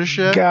old for this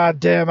shit? God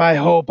damn, I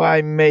hope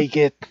I make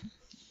it.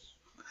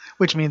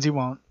 Which means he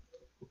won't.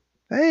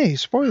 Hey,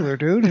 spoiler,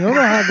 dude. You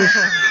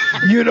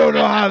don't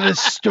know how this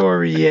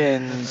story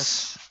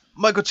ends.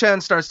 Michael Chen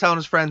starts telling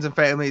his friends and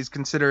family he's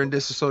considering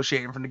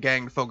disassociating from the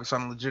gang to focus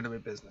on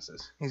legitimate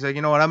businesses. He's like,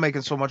 you know what? I'm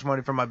making so much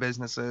money from my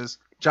businesses.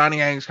 Johnny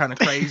Yang's kind of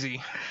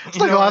crazy. It's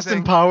like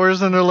Austin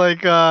Powers, and they're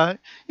like,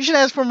 you should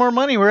ask for more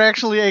money. We're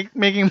actually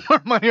making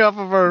more money off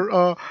of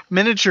our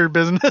miniature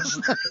business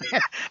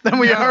than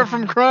we are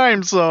from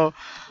crime, so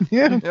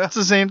Yeah. it's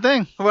the same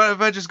thing. What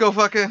if I just go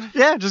fucking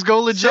Yeah, just go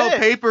legit. sell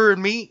paper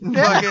and meat and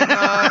fucking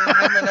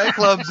M&A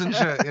clubs and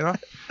shit, you know?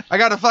 I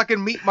got a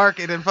fucking meat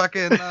market in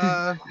fucking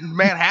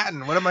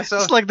Manhattan. What am I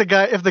selling? It's like the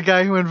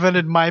guy who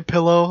invented My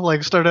Pillow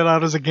like started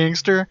out as a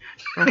gangster.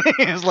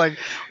 he's like,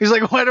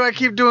 why do I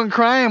keep doing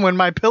crime when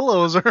my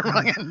pillows are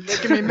fucking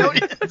making me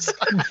millions?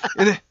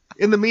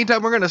 In the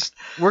meantime, we're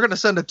gonna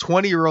send a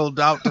 20-year-old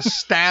out to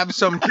stab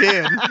some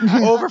kid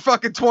over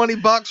fucking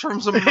 $20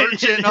 from some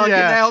merchant on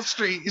Yeah. Canal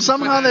Street.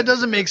 Somehow that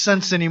doesn't make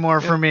sense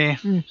anymore for me.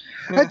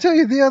 I tell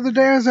you, the other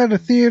day I was at a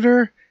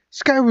theater.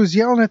 This guy was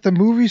yelling at the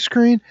movie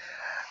screen.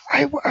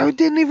 I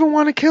didn't even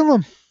want to kill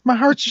him. My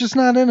heart's just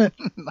not in it.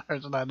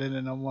 There's not in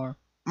it no more.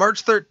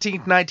 March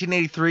 13th,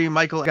 1983,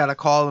 Michael got a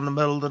call in the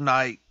middle of the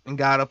night and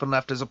got up and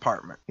left his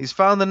apartment. He's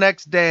found the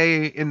next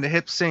day in the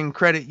Hip Sing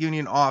Credit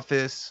Union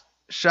office,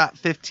 shot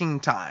 15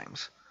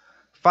 times.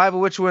 5 of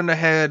which were in the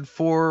head,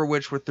 4 of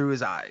which were through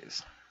his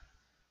eyes.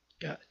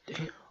 God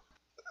damn.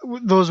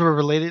 Those were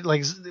related.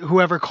 Like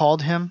whoever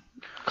called him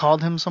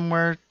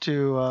somewhere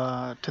to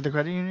the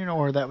credit union,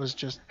 or that was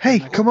just. Hey,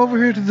 come over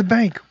here to the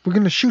bank. We're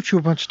going to shoot you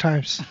a bunch of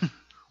times.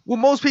 Well,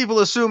 most people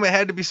assume it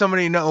had to be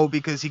somebody you know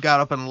because he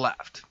got up and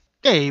left.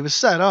 Yeah, he was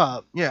set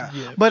up. Yeah.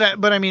 But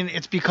I mean,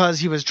 it's because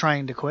he was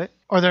trying to quit,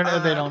 or they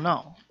don't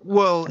know.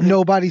 Well,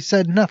 Nobody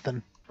said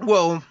nothing.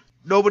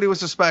 nobody was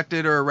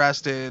suspected or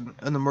arrested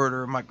in the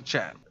murder of Michael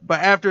Chen. But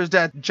after his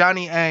death,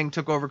 Johnny Yang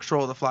took over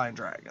control of the Flying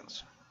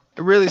Dragons.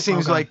 It really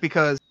seems Okay. like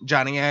because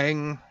Johnny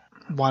Yang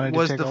Wanted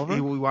was to take over.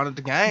 he wanted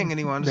the gang and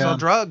he wanted to Yeah. sell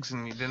drugs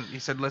and he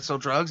said let's sell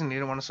drugs and he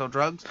didn't want to sell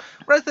drugs.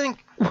 But I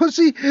think Well,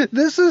 see,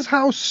 this is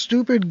how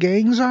stupid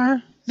gangs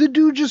are. The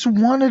dude just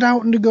wanted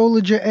out and to go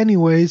legit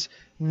anyways.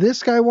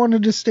 This guy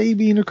wanted to stay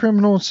being a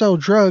criminal and sell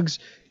drugs.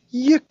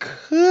 You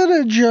could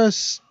have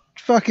just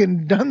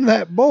fucking done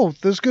that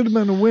both. This could have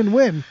been a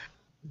win-win.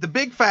 the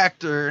big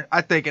factor,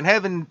 I think, and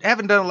having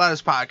done a lot of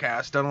this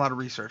podcast, done a lot of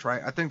research,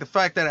 right? I think the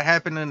fact that it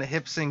happened in the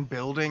Hip Sing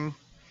building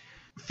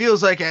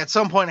feels like at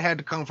some point it had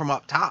to come from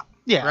up top.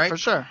 Yeah, right? for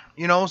sure.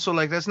 You know, so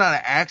like that's not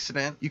an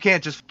accident. You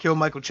can't just kill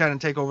Michael Chen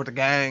and take over the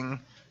gang.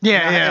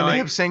 Yeah, in yeah. the Like,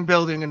 Hip Sing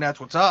building, and that's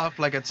what's up.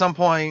 Like at some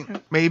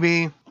point,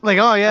 maybe. oh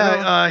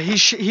yeah,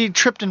 he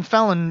tripped and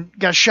fell and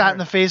got shot in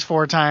the face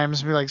 4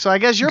 times. Be like, so I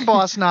guess you're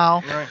boss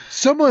now. Right.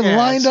 Someone Yeah,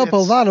 lined up a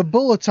it's- lot of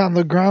bullets on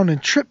the ground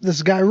and tripped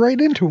this guy right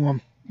into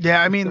him.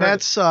 Yeah, I mean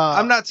that's.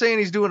 I'm not saying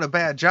he's doing a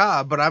bad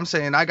job, but I'm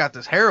saying I got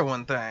this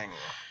heroin thing,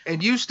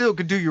 and you still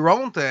could do your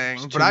own thing,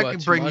 It's but too I much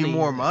can bring you money.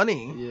 more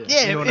money. Yeah.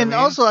 Yeah, You know what and I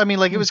mean? also, I mean,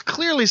 like, it was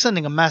clearly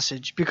sending a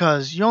message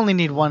because you only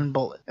need 1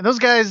 bullet. And those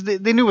guys,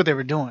 they knew what they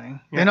were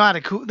doing. Yeah. They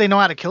know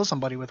how to kill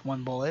somebody with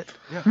 1 bullet.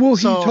 Well,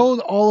 So- he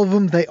told all of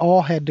them they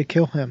all had to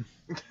kill him.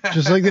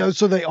 Just like that,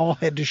 so they all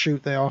had to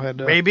shoot. They all had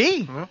to.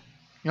 Maybe. Yeah.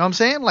 You know what I'm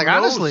saying? Like, Who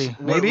knows? honestly,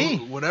 maybe.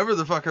 Whatever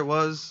the fuck it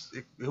was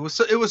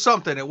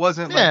something. It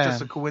wasn't Yeah. like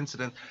just a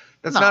coincidence.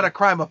 That's No. not a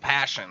crime of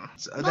passion.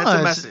 That's No, a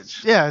it's-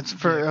 message. Yeah, it's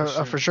for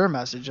Yeah, a for sure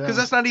message. Because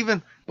that's not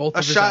even Both a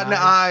of his shot in the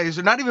eyes. eyes,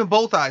 or not even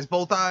both eyes.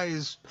 Both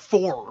eyes,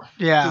 4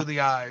 Yeah. through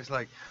the eyes.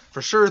 Like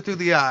for sure through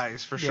the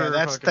eyes. For yeah, sure.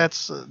 that's fucking-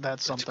 that's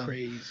That's something.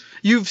 crazy.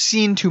 You've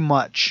seen too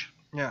much,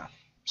 yeah.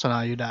 so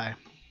now you die.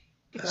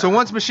 So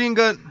once Machine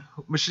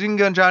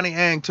Gun Johnny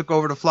Ang took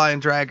over the Flying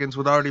Dragons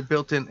with already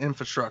built-in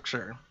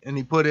infrastructure, and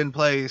he put in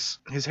place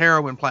his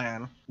heroin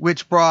plan,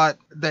 which brought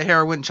the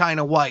heroin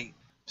China white.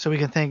 So we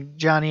can thank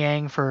Johnny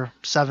Yang for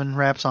 7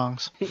 rap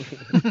songs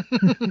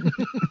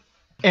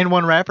and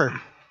 1 rapper.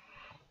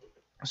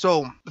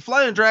 So the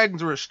Flying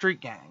Dragons were a street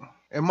gang,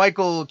 and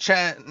Michael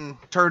Chen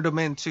turned them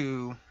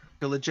into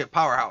a legit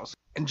powerhouse.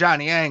 and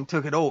Johnny Yang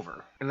took it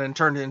over and then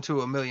turned it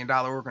into a $1 million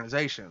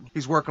organization.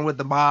 He's working with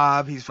the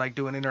mob. He's like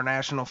doing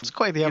international. It's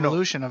quite the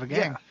evolution of a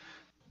gang. Yeah.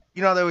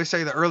 You know, they always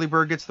say the early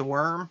bird gets the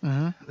worm.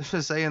 Mm-hmm. This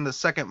is saying the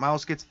second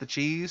mouse gets the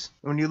cheese.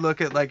 When you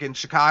look at like in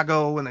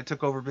Chicago when they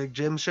took over Big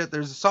Jim shit,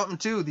 there's something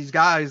to these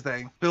guys.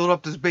 They build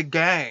up this big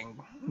gang.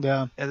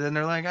 Yeah. And then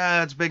they're like,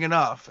 it's big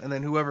enough. And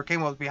then whoever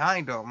came up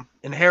behind them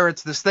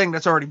inherits this thing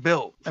that's already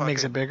built. That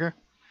makes it bigger.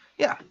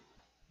 Yeah.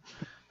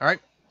 All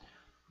right.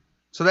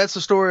 So that's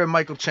the story of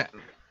Michael Chen.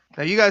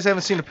 Now, you guys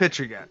haven't seen a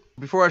picture yet.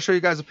 Before I show you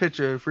guys a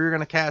picture, if we were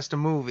going to cast a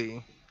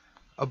movie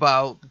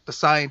about the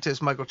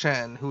scientist Michael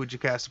Chen, who would you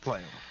cast to play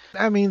him?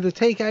 I mean, the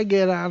take I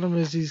get on him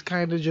is he's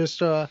kind of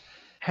just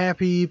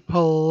happy,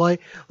 polite.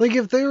 Like,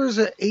 if there was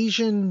an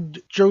Asian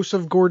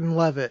Joseph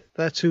Gordon-Levitt,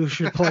 that's who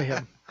should play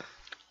him.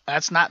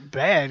 That's not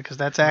bad, because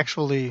that's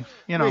actually,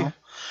 you know.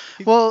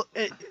 Well,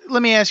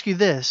 let me ask you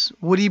this.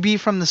 Would he be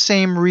from the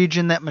same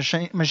region that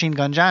Machine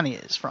Gun Johnny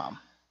is from?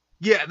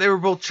 Yeah, they were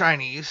both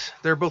Chinese.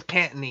 They're both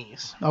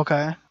Cantonese.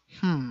 Okay.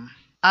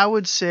 I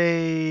would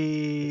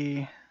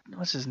say,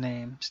 what's his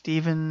name?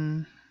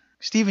 Steven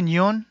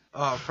Yeun?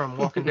 From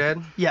Walking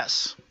Dead?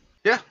 Yes.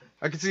 Yeah,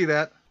 I could see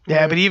that.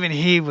 Yeah, but even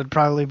he would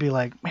probably be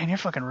like, man, you're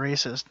fucking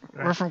racist.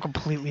 We're from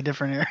completely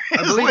different areas.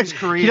 I believe he's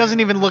Korean. He doesn't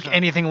even look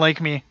anything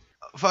like me.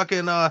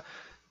 Fucking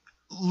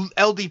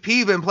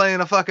LDP been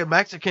playing a fucking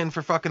Mexican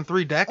for fucking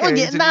 3 decades. Well,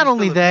 yeah, and not he's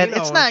only that,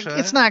 Filipino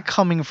it's not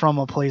coming from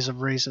a place of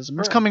racism.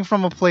 It's coming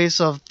from a place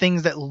of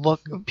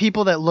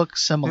people that look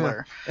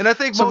similar. Yeah. And I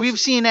think so. We've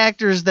seen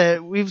actors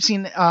that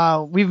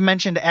we've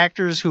mentioned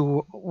actors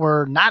who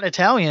were not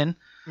Italian.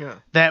 Yeah.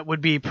 That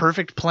would be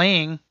perfect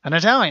playing an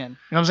Italian. You know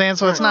what I'm saying?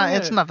 So it's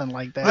nothing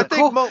like that. I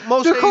think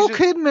most Nicole Asian...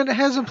 Kidman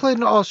hasn't played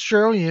an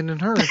Australian in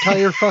her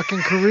entire fucking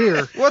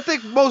career. Well, I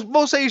think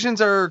most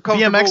Asians are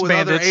comfortable BMX with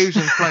bandits. other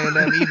Asians playing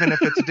them, even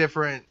if it's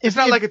different. It's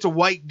not like it's a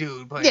white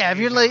dude playing. Yeah,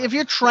 if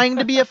you're trying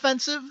to be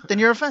offensive, then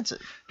you're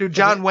offensive. Dude,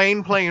 John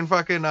Wayne playing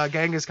fucking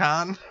Genghis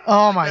Khan.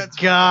 Oh my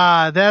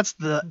god, that's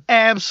the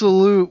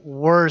absolute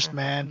worst,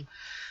 man.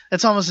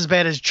 That's almost as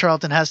bad as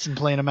Charlton Heston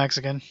playing a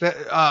Mexican.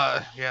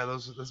 Yeah,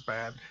 that's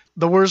bad.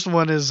 The worst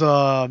one is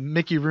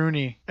Mickey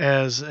Rooney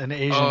as an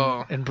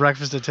Asian in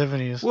Breakfast at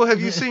Tiffany's. Well,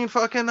 have you seen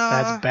fucking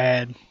That's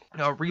bad.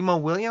 Remo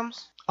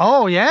Williams?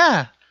 Oh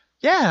yeah.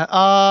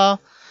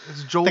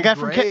 It's Joel the guy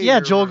Grey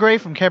from Joel Grey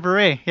from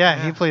Cabaret.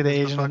 Yeah, he played the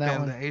Asian in that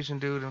one. The Asian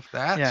dude in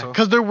that. Yeah, so.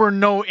 because there were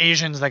no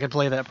Asians that could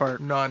play that part.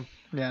 None.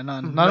 Yeah,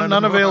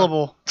 none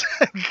available.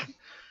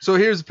 So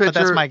here's a picture. But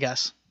that's my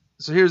guess.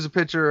 So here's a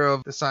picture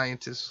of the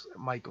scientist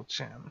Michael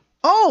Chen.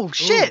 Oh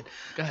shit!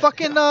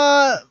 Fucking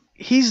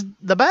he's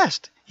the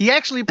best. He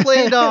actually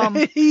played.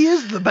 He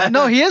is the best.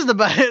 No, he is the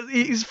best.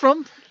 He's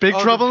from Big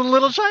Trouble in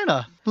Little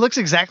China. Looks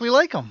exactly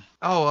like him.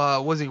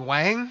 Oh, was he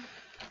Wang?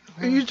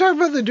 Are you talking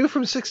about the dude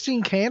from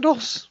 16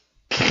 Candles?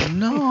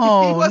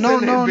 No,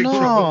 No,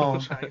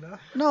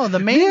 the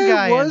main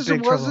guy in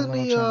Big Trouble in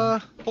Little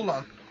China. Hold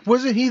on.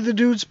 Wasn't he the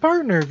dude's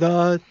partner?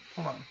 Hold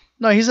on.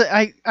 No, he's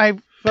I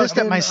pissed at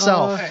Fucking,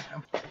 myself.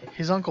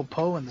 He's Uncle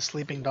Poe in the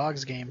Sleeping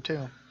Dogs game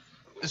too.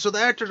 So the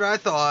actor that I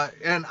thought,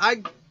 and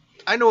I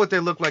know what they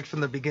look like from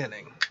the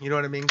beginning. You know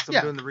what I mean? Because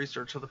I'm doing the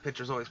research, so the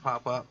pictures always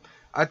pop up.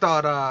 I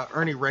thought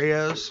Ernie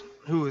Reyes,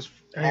 who is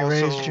Ernie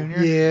Reyes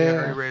Jr.? Yeah.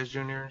 Ernie Reyes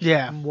Jr.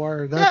 Yeah.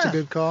 Word. That's a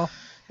good call.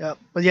 Yep.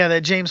 But yeah,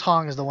 that James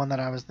Hong is the one that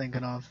I was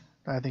thinking of.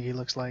 I think he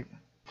looks like.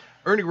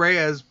 Ernie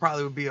Reyes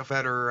probably would be a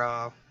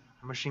better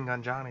Machine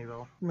Gun Johnny,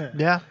 though.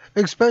 Yeah.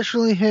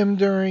 Especially him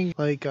during,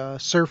 like,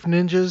 Surf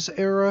Ninjas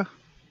era.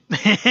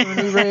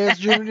 Ernie Reyes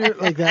Jr.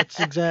 Like,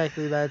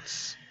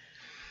 that's...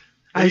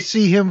 I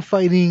see him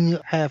fighting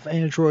half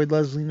android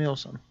Leslie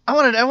Nielsen.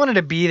 I wanted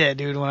to be that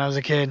dude when I was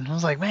a kid. I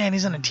was like, man,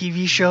 he's on a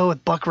TV show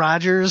with Buck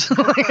Rogers.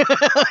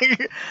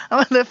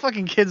 That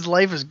fucking kid's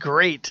life is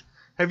great.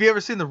 Have you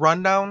ever seen The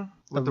Rundown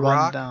with The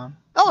Rock?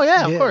 Oh,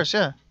 yeah, of course,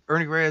 yeah.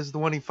 Ernie Reyes is the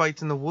one he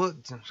fights in the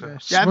woods and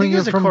shit. Yeah, I think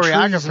he's a Swinging from trees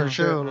choreographer and too,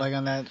 shit. like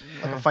on that,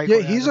 like a fight.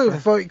 Yeah, he's a choreographer.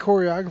 fight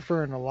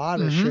choreographer in a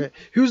lot of shit.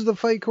 He was the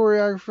fight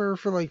choreographer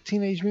for, like,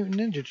 Teenage Mutant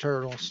Ninja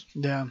Turtles.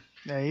 Yeah,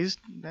 he's.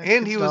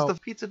 And he was the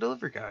pizza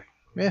delivery guy.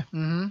 Yeah.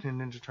 In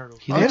Ninja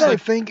Turtles. And I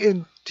think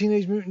in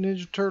Teenage Mutant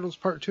Ninja Turtles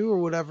Part 2 or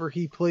whatever,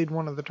 he played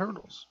one of the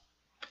turtles.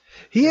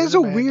 He has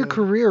a weird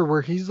career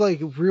where he's like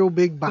real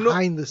big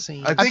behind the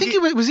scenes. I think he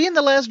was he in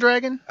The Last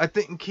Dragon? I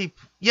think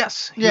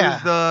yes. He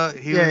Yeah. was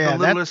the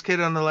littlest kid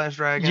on The Last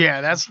Dragon.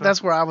 Yeah,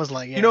 that's where I was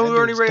like, yeah, you know that who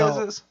Ernie dude's Reyes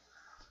dope. is?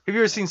 Have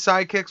you ever seen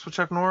Sidekicks with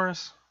Chuck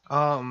Norris?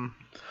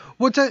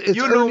 What's that? It's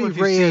you know him Ernie if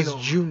you've Reyes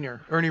seen him. Jr.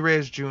 Ernie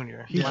Reyes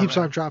Jr. He keeps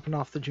on dropping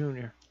off the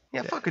junior.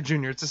 Yeah, fuck a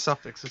junior. It's a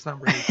suffix. It's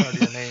not really part of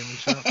your name and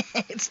shit.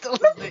 It's still.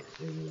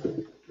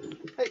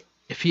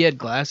 If he had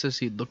glasses,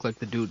 he'd look like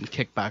the dude in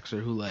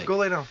Kickboxer who Go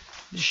lay down.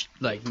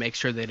 like makes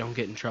sure they don't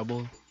get in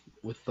trouble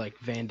with like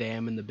Van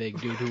Damme and the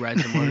big dude who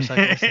rides a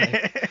motorcycle.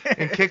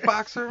 In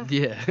Kickboxer?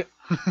 Yeah.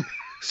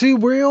 See,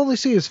 we only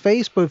see his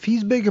face, but if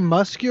he's big and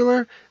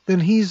muscular, then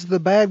he's the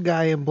bad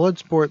guy in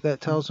Bloodsport that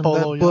tells him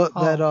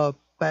that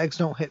bags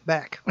don't hit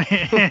back.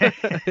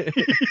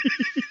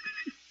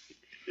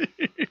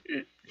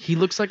 He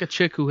looks like a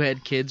chick who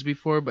had kids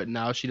before, but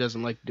now she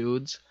doesn't like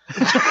dudes.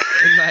 And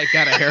like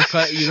got a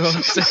haircut, you know what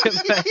I'm saying?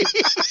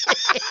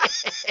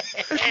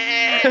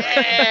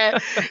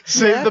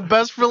 Save the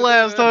best for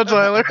last, huh,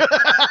 Tyler?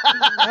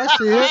 I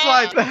see it.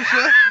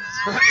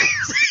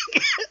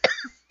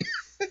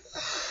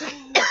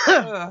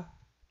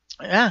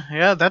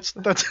 Yeah, that's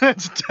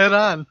dead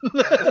on.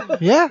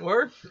 Yeah.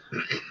 Word.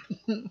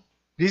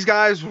 These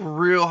guys were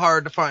real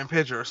hard to find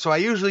pictures. So I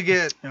usually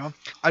get,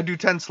 I do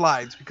 10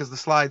 slides because the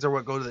slides are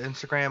what go to the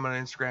Instagram. And on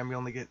Instagram, you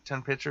only get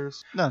 10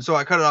 pictures. No. So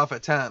I cut it off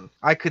at 10.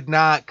 I could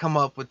not come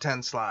up with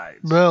 10 slides.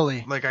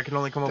 Really? Like, I could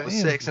only come up with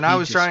Damn. 6. And I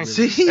was just trying,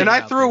 really and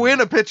I out threw there.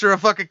 in a picture of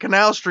fucking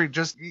Canal Street.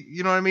 Just,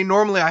 you know what I mean?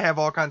 Normally, I have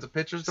all kinds of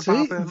pictures to See,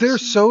 pop in. they're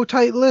so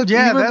tight-lipped.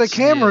 Yeah, Even the that's-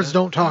 cameras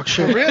don't talk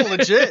shit. Real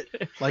legit.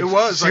 Like, It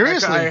was.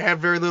 seriously. Like, I had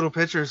very little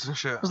pictures and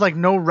shit. There's like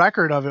no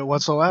record of it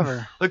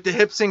whatsoever. Like the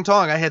hip sing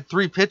tong, I had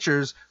 3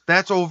 pictures.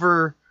 That's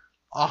over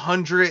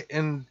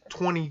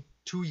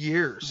 122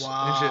 years.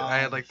 And shit. I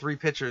had like 3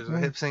 pictures of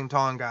hip sing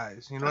tong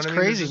guys. You know That's what I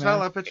mean? crazy, There's just man. not a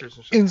lot of pictures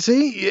and shit. And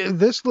see,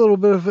 this little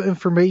bit of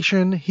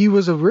information, he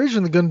was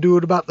originally going to do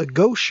it about the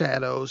ghost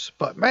shadows,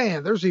 but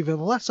man, there's even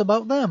less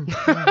about them.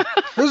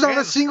 There's not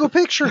a single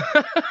picture.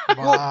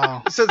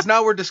 Wow. Since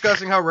now we're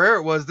discussing how rare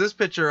it was, this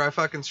picture I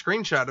fucking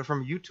screenshotted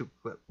from a YouTube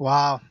clip.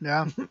 Wow.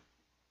 Yeah.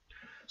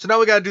 So now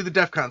we got to do the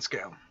DEF CON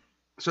scale.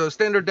 So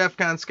standard DEF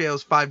CON scale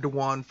is 5 to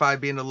 1,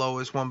 5 being the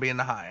lowest, 1 being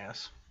the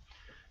highest.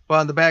 But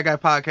on the Bad Guy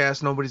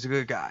podcast, nobody's a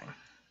good guy.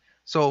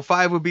 So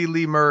 5 would be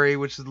Lee Murray,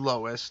 which is the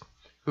lowest,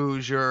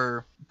 who's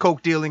your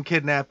coke dealing,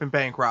 kidnapping,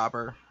 bank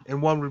robber.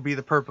 And 1 would be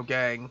the Purple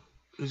Gang,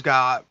 who's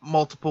got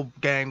multiple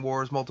gang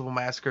wars, multiple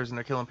massacres, and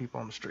they're killing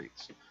people on the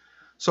streets.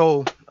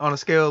 So on a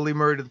scale of Lee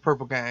Murray to the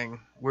Purple Gang,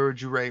 where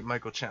would you rate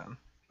Michael Chen?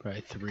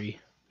 Probably 3.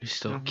 They're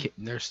still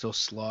they're still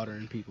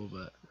slaughtering people,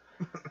 but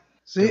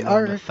See, they're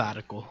more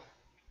methodical.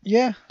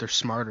 yeah. They're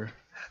smarter.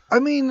 I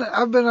mean,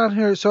 I've been on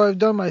here, so I've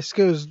done my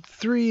skills.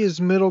 3 is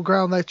middle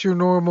ground. That's your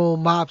normal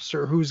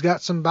mobster who's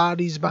got some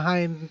bodies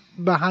behind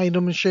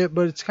him and shit,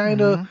 but it's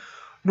kind of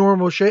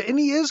normal shit. And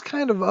he is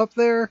kind of up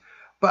there,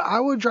 but I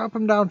would drop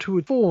him down to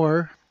a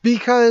 4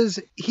 because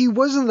he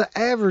wasn't the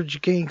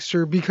average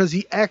gangster because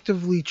he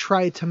actively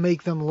tried to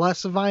make them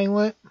less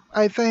violent,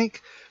 I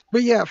think.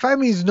 But yeah, 5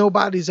 means no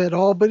bodies at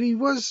all, but he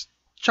was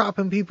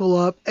chopping people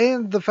up,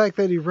 and the fact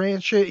that he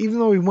ran shit, even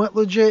though he went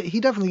legit, he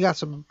definitely got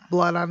some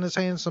blood on his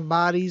hands, some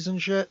bodies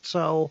and shit,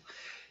 so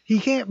he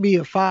can't be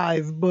a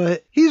 5,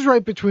 but he's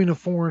right between a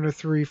 4 and a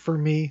 3 for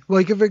me.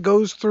 Like, if it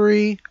goes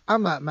 3,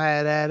 I'm not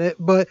mad at it,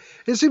 but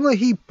it seemed like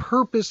he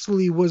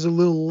purposely was a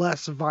little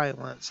less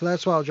violent, so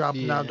that's why I'll drop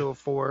him down to a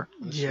 4.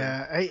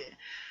 Yeah.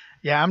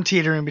 I'm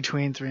teetering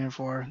between 3 and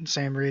 4.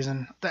 Same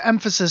reason. The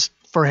emphasis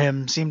for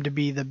him seemed to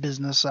be the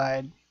business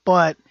side,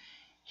 but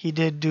he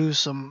did do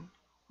some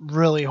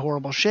really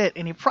horrible shit,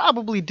 and he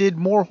probably did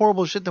more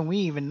horrible shit than we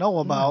even know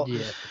about.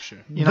 Yeah, for sure.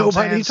 You know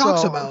Nobody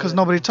talks about it. because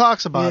nobody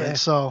talks about Yeah. it.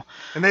 So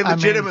And they I mean,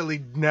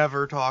 legitimately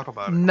never talk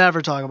about it.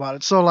 never talk about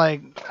it. So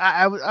like,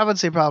 I would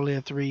say probably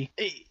a 3.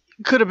 It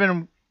could have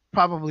been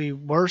probably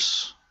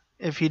worse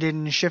if he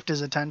didn't shift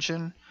his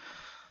attention.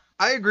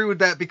 I agree with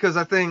that because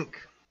I think,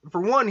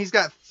 for one, he's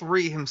got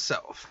 3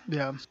 himself.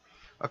 Yeah.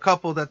 A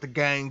couple that the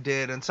gang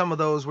did, and some of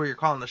those where you're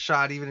calling the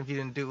shot, even if you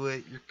didn't do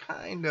it, you're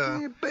kind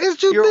of... It's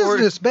just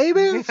business,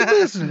 baby. It's a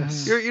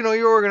business.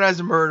 You're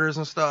organizing murders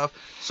and stuff.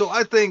 So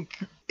I think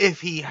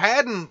if he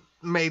hadn't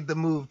made the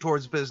move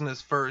towards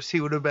business first, he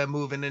would have been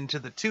moving into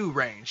the 2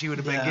 range. He would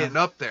have been getting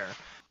up there.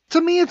 To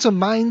me, it's a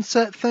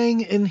mindset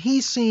thing, and he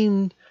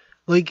seemed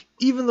like,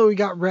 even though he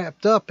got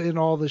wrapped up in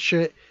all the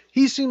shit,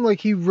 he seemed like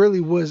he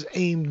really was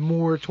aimed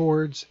more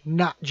towards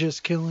not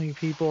just killing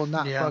people and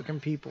not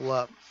fucking people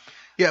up.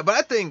 Yeah, but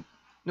I think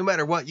no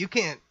matter what, you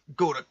can't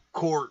go to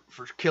court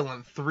for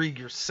killing 3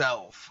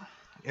 yourself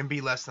and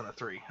be less than a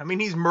 3. I mean,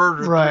 he's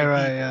murdered 3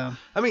 people. Yeah.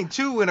 I mean,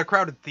 2 in a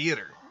crowded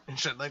theater and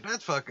shit. Like,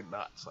 that's fucking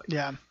nuts. Like,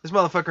 Yeah. this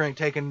motherfucker ain't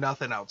taking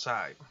nothing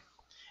outside.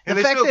 The And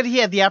they fact still- that he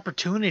had the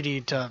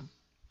opportunity to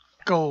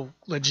go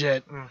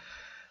legit.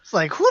 It's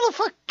like, who the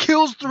fuck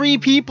kills 3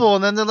 people?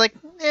 And then they're like,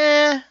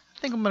 I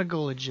think I'm going to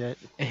go legit.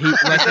 And he,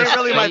 like, That ain't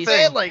really my face,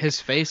 thing. Like, his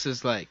face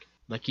is like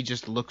he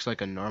just looks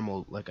like a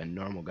normal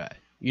guy.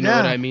 You know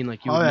Yeah. what I mean?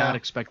 Like, you Oh, would yeah. not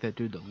expect that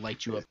dude to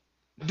light you up.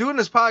 Doing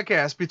this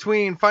podcast,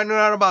 between finding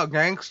out about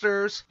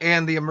gangsters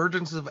and the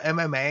emergence of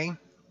MMA,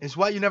 is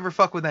why you never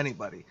fuck with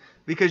anybody.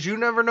 Because you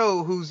never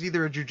know who's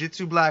either a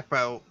jiu-jitsu black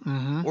belt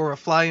or a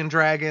flying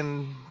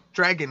dragon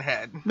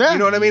head. Yeah. You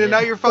know what I mean? And now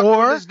you're fucking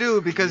with this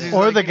dude because he's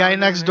or like, the you guy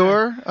know, next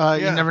door. Yeah.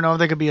 You never know if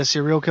they could be a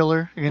serial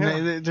killer.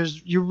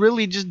 You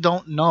really just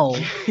don't know.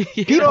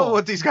 You know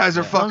what these guys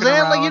are fucking I'm saying,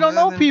 around. like, you don't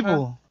know and-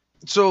 people.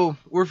 So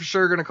we're for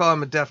sure gonna call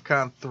him a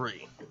DEFCON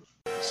 3.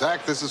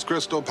 Zach, this is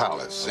Crystal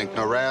Palace. Sync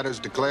NORAD has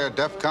declared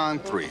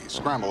DEFCON 3.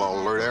 Scramble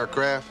all alert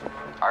aircraft.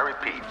 I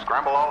repeat,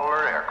 scramble all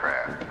alert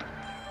aircraft.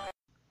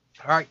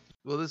 All right.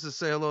 Well, this is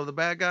Say Hello to the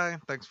Bad Guy.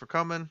 Thanks for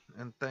coming,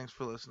 and thanks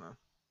for listening.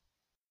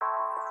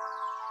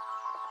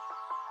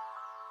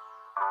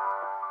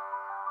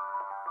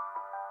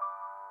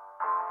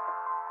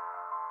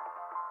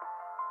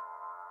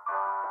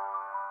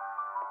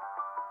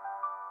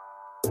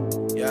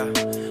 Yeah,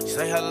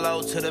 say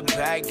hello to the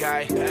bad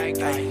guy.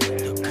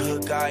 The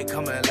good guy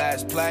coming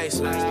last place.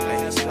 You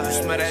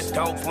smell that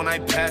dope when I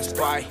pass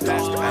by.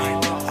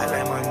 I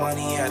let my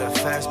money at a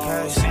fast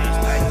pace.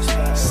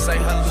 Say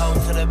hello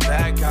to the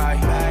bad guy.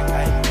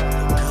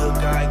 The good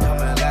guy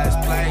coming last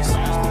place.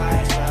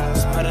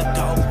 Smell the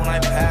dope when I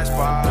pass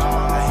by.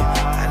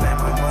 I let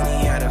my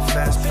money at a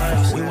fast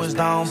pace. We was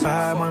down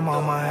bad, my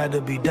mama had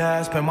to be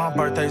dad. Spent my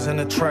birthdays in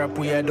the trap,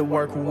 we had to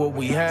work with what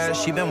we had.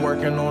 She been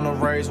working on a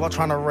raise while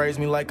trying to raise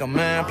me like a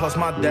man. Plus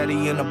my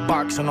daddy in the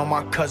box and all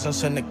my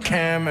cousins in the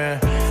can, man.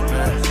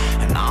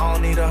 And I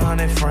don't need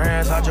 100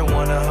 friends, I just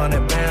want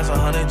 100 bands,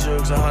 100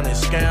 jugs, 100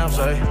 scams,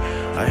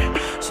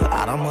 ay. So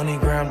I done money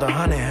grabbed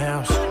 100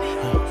 hams.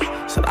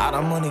 Said I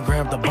done money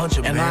grabbed a bunch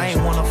of bands. And I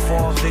ain't wanna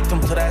fall victim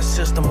to that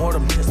system or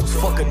the pistols.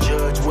 Fuck a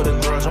judge with a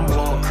grudge, I'm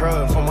blowing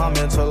crud for my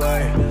mental,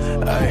 ay.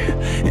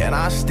 And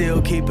I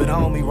still keep it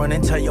on me, run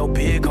and tell your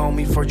big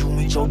homie before you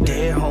meet your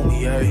dead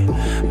homie, ay.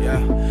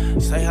 Yeah,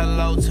 say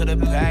hello to the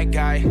bad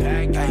guy,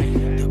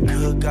 the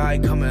good guy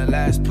coming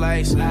last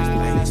place.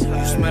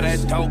 You smell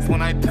that dope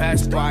when I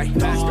pass by.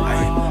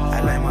 I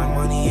like my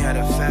money at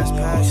a fast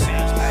pace.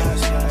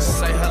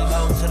 Say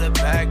hello to the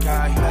bad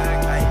guy,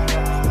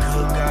 the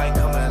good guy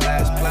coming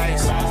last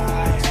place.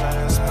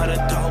 Smell the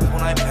dope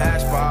when I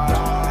pass by.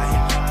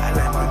 I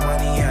let my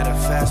money at a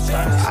fast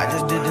pace. I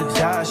just did the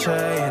dash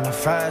in the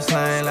fast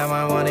lane. Let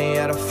my money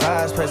at a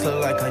fast pace.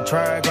 Look like a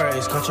drag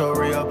race. Cut your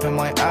re-up in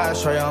my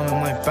ashtray. I'm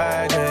in my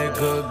bag. Hey,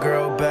 good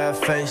girl, bad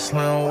face,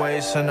 slim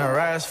waist, and her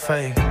ass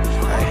fake.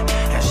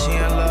 And she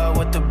in love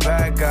with the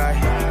bad guy.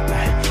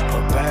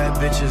 But bad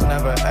bitches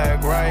never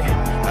act right.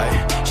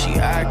 She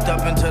act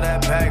up into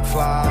that bag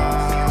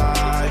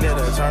fly. Did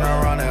a turn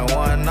around in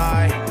one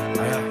night.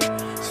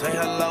 Say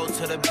hello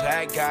to the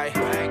bad guy.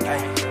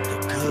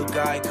 The good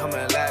guy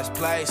coming last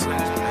place.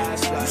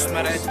 You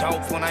smell that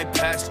dope when I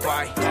pass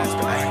by.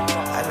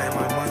 I let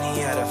my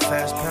money at a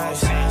fast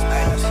pace.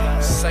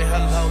 Say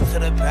hello to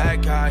the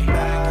bad guy.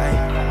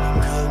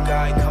 The good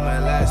guy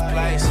coming last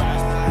place.